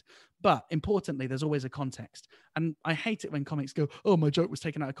defend. But importantly, there's always a context. And I hate it when comics go, oh, my joke was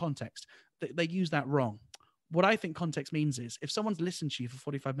taken out of context. They use that wrong. What I think context means is if someone's listened to you for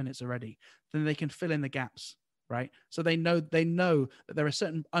 45 minutes already, then they can fill in the gaps. Right. So they know that there are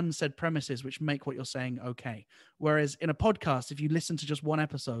certain unsaid premises which make what you're saying okay. Whereas in a podcast, if you listen to just one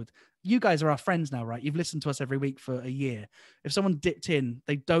episode, you guys are our friends now, right? You've listened to us every week for a year. If someone dipped in,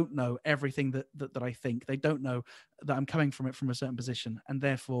 they don't know everything that I think. They don't know that I'm coming from it from a certain position. And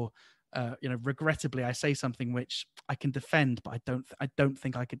therefore, regrettably, I say something which I can defend, but I don't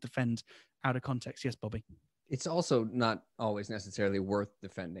think I could defend out of context. Yes, Bobby. It's also not always necessarily worth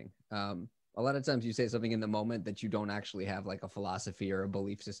defending. A lot of times you say something in the moment that you don't actually have like a philosophy or a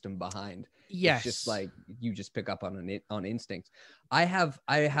belief system behind. Yes. It's just like you just pick up on instinct. I have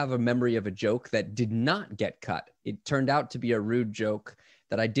a memory of a joke that did not get cut. It turned out to be a rude joke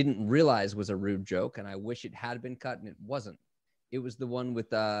that I didn't realize was a rude joke, and I wish it had been cut, and it wasn't. It was the one with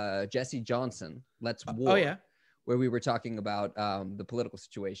Jesse Johnson, Let's War. Oh, yeah. Where we were talking about the political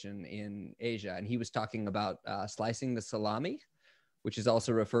situation in Asia, and he was talking about slicing the salami, which is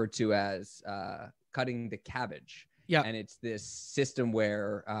also referred to as cutting the cabbage. Yeah. And it's this system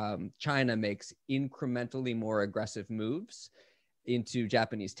where China makes incrementally more aggressive moves into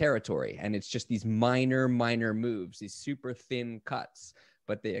Japanese territory. And it's just these minor moves, these super thin cuts,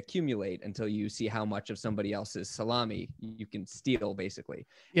 but they accumulate until you see how much of somebody else's salami you can steal, basically.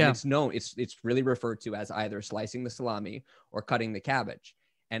 Yeah. And it's really referred to as either slicing the salami or cutting the cabbage.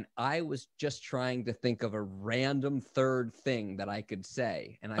 And I was just trying to think of a random third thing that I could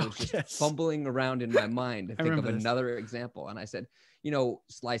say. And I was just fumbling around in my mind to think of another example. And I said,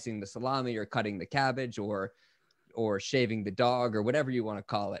 slicing the salami or cutting the cabbage or shaving the dog or whatever you want to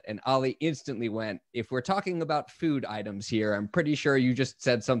call it. And Ollie instantly went, if we're talking about food items here, I'm pretty sure you just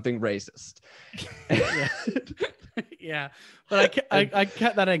said something racist. Yeah, but I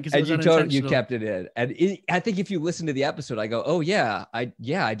kept that in because it was unintentional. You kept it in, and I think if you listen to the episode, I go, "Oh yeah, I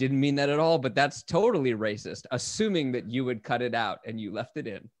didn't mean that at all," but that's totally racist. Assuming that you would cut it out and you left it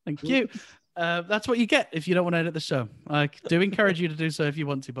in. Thank you. That's what you get if you don't want to edit the show. I do encourage you to do so if you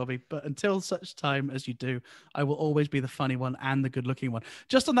want to, Bobby. But until such time as you do, I will always be the funny one and the good-looking one.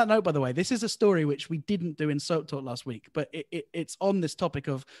 Just on that note, by the way, this is a story which we didn't do in Soap Talk last week, but it's on this topic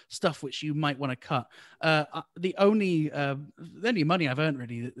of stuff which you might want to cut. The only money I've earned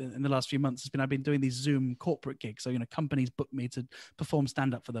really in the last few months has been I've been doing these Zoom corporate gigs. So companies book me to perform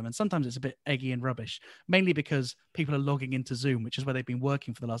stand-up for them, and sometimes it's a bit eggy and rubbish, mainly because people are logging into Zoom, which is where they've been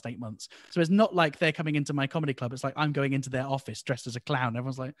working for the last 8 months. So it's not like they're coming into my comedy club. It's like I'm going into their office dressed as a clown.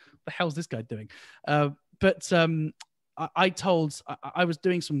 Everyone's like, what the hell's this guy doing? I was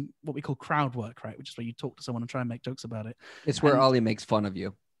doing some what we call crowd work, right? Which is where you talk to someone and try and make jokes about it. It's where Ollie makes fun of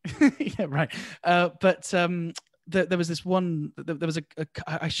you. Yeah, right. There was this one, there was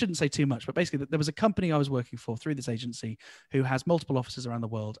I shouldn't say too much, but basically there was a company I was working for through this agency who has multiple offices around the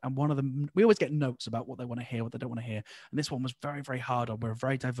world. And one of them, we always get notes about what they want to hear, what they don't want to hear. And this one was very, very hard on. We're a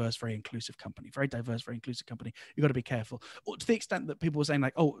very diverse, very inclusive company. Very diverse, very inclusive company. You've got to be careful. Or to the extent that people were saying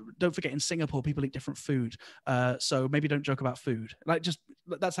like, oh, don't forget in Singapore, people eat different food. So maybe don't joke about food. Like just,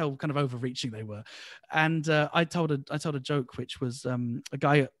 that's how kind of overreaching they were. And I told a joke, which was a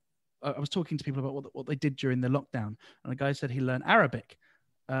guy I was talking to people about what they did during the lockdown, and the guy said he learned Arabic,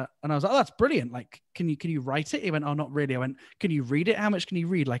 and I was like, "Oh, that's brilliant! Like, can you write it?" He went, "Oh, not really." I went, "Can you read it? How much can you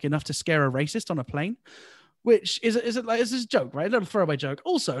read? Like enough to scare a racist on a plane?" Which is a joke, right? A little throwaway joke.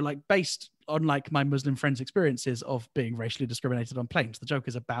 Also, like based on like my Muslim friends' experiences of being racially discriminated on planes. The joke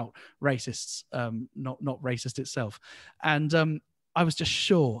is about racists, not racist itself, and I was just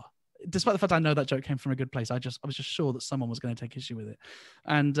sure. Despite the fact I know that joke came from a good place, I was just sure that someone was going to take issue with it,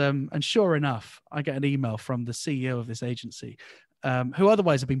 and sure enough, I get an email from the CEO of this agency, who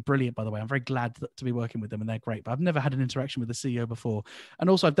otherwise have been brilliant, by the way. I'm very glad to be working with them, and they're great. But I've never had an interaction with the CEO before, and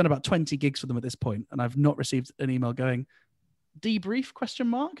also I've done about 20 gigs for them at this point, and I've not received an email going debrief ?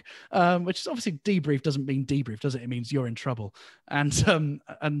 Which is obviously debrief doesn't mean debrief, does it? It means you're in trouble. And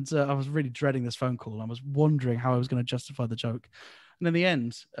I was really dreading this phone call. I was wondering how I was going to justify the joke. And in the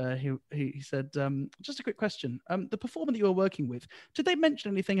end, he said, just a quick question. The performer that you were working with, did they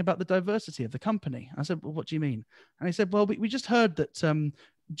mention anything about the diversity of the company? I said, well, what do you mean? And he said, well, we just heard that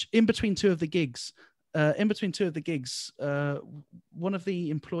in between two of the gigs, one of the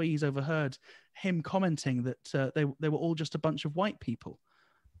employees overheard him commenting that they were all just a bunch of white people.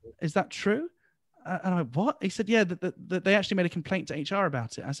 Is that true? And I went, what? He said, yeah, that they actually made a complaint to HR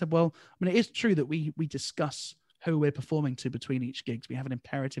about it. I said, well, I mean, it is true that we discuss who we're performing to between each gigs. We have an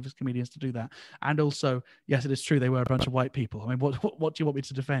imperative as comedians to do that. And also, yes, it is true they were a bunch of white people. I mean, what do you want me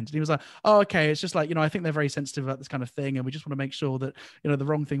to defend? And he was like, oh, okay. It's just like, I think they're very sensitive about this kind of thing. And we just want to make sure that, the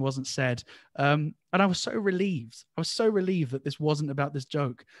wrong thing wasn't said. And I was so relieved. That this wasn't about this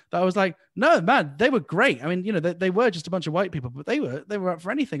joke, that I was like, no, man, they were great. I mean, they were just a bunch of white people, but they were up for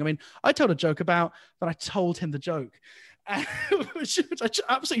anything. I mean, I told a joke about that. I told him the joke. Which I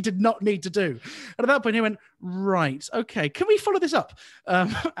absolutely did not need to do. And at that point, he went, right, okay, can we follow this up?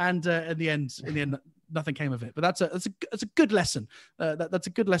 And in the end, nothing came of it. But that's a good lesson. That's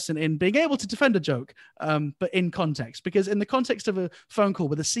a good lesson in being able to defend a joke, but in context. Because in the context of a phone call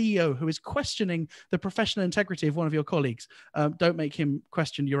with a CEO who is questioning the professional integrity of one of your colleagues, don't make him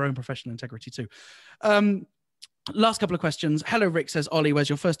question your own professional integrity too. Last couple of questions. Hello, Rick says, Ollie, where's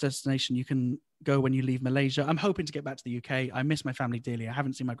your first destination you can go when you leave Malaysia? I'm hoping to get back to the UK. I miss my family dearly. I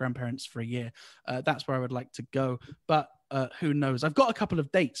haven't seen my grandparents for a year. That's where I would like to go. But who knows? I've got a couple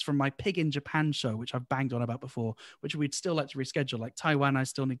of dates from my Pig in Japan show, which I've banged on about before, which we'd still like to reschedule. Like Taiwan, I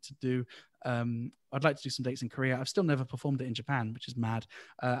still need to do. I'd like to do some dates in Korea. I've still never performed it in Japan, which is mad.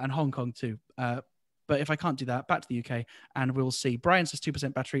 And Hong Kong too. But if I can't do that, back to the UK, and we'll see. Brian says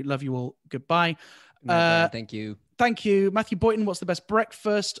 2% battery. Love you all. Goodbye. Thank you. Thank you. Matthew Boyton, what's the best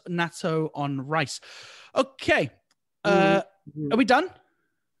breakfast? Natto on rice. Okay. Are we done?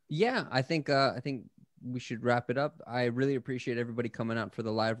 Yeah, I think we should wrap it up. I really appreciate everybody coming out for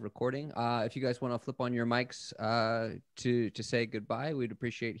the live recording. If you guys want to flip on your mics to say goodbye, we'd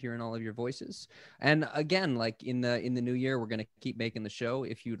appreciate hearing all of your voices. And again, like in the new year, we're going to keep making the show.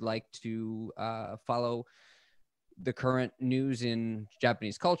 If you'd like to follow the current news in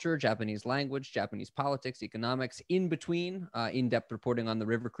Japanese culture, Japanese language, Japanese politics, economics, in between, in-depth reporting on the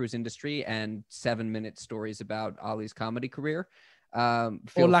river cruise industry, and 7-minute stories about Ollie's comedy career. Or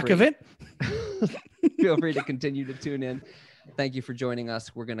lack of it. Feel free to continue to tune in. Thank you for joining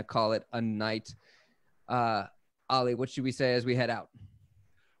us. We're going to call it a night. Ollie, what should we say as we head out?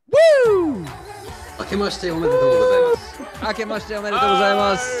 Woo! Akemashite omedetou gozaimasu. Akemashite omedetou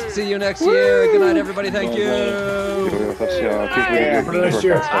gozaimasu. See you next year. Good night, everybody. Thank you.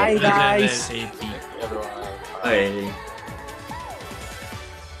 Bye, guys. Bye.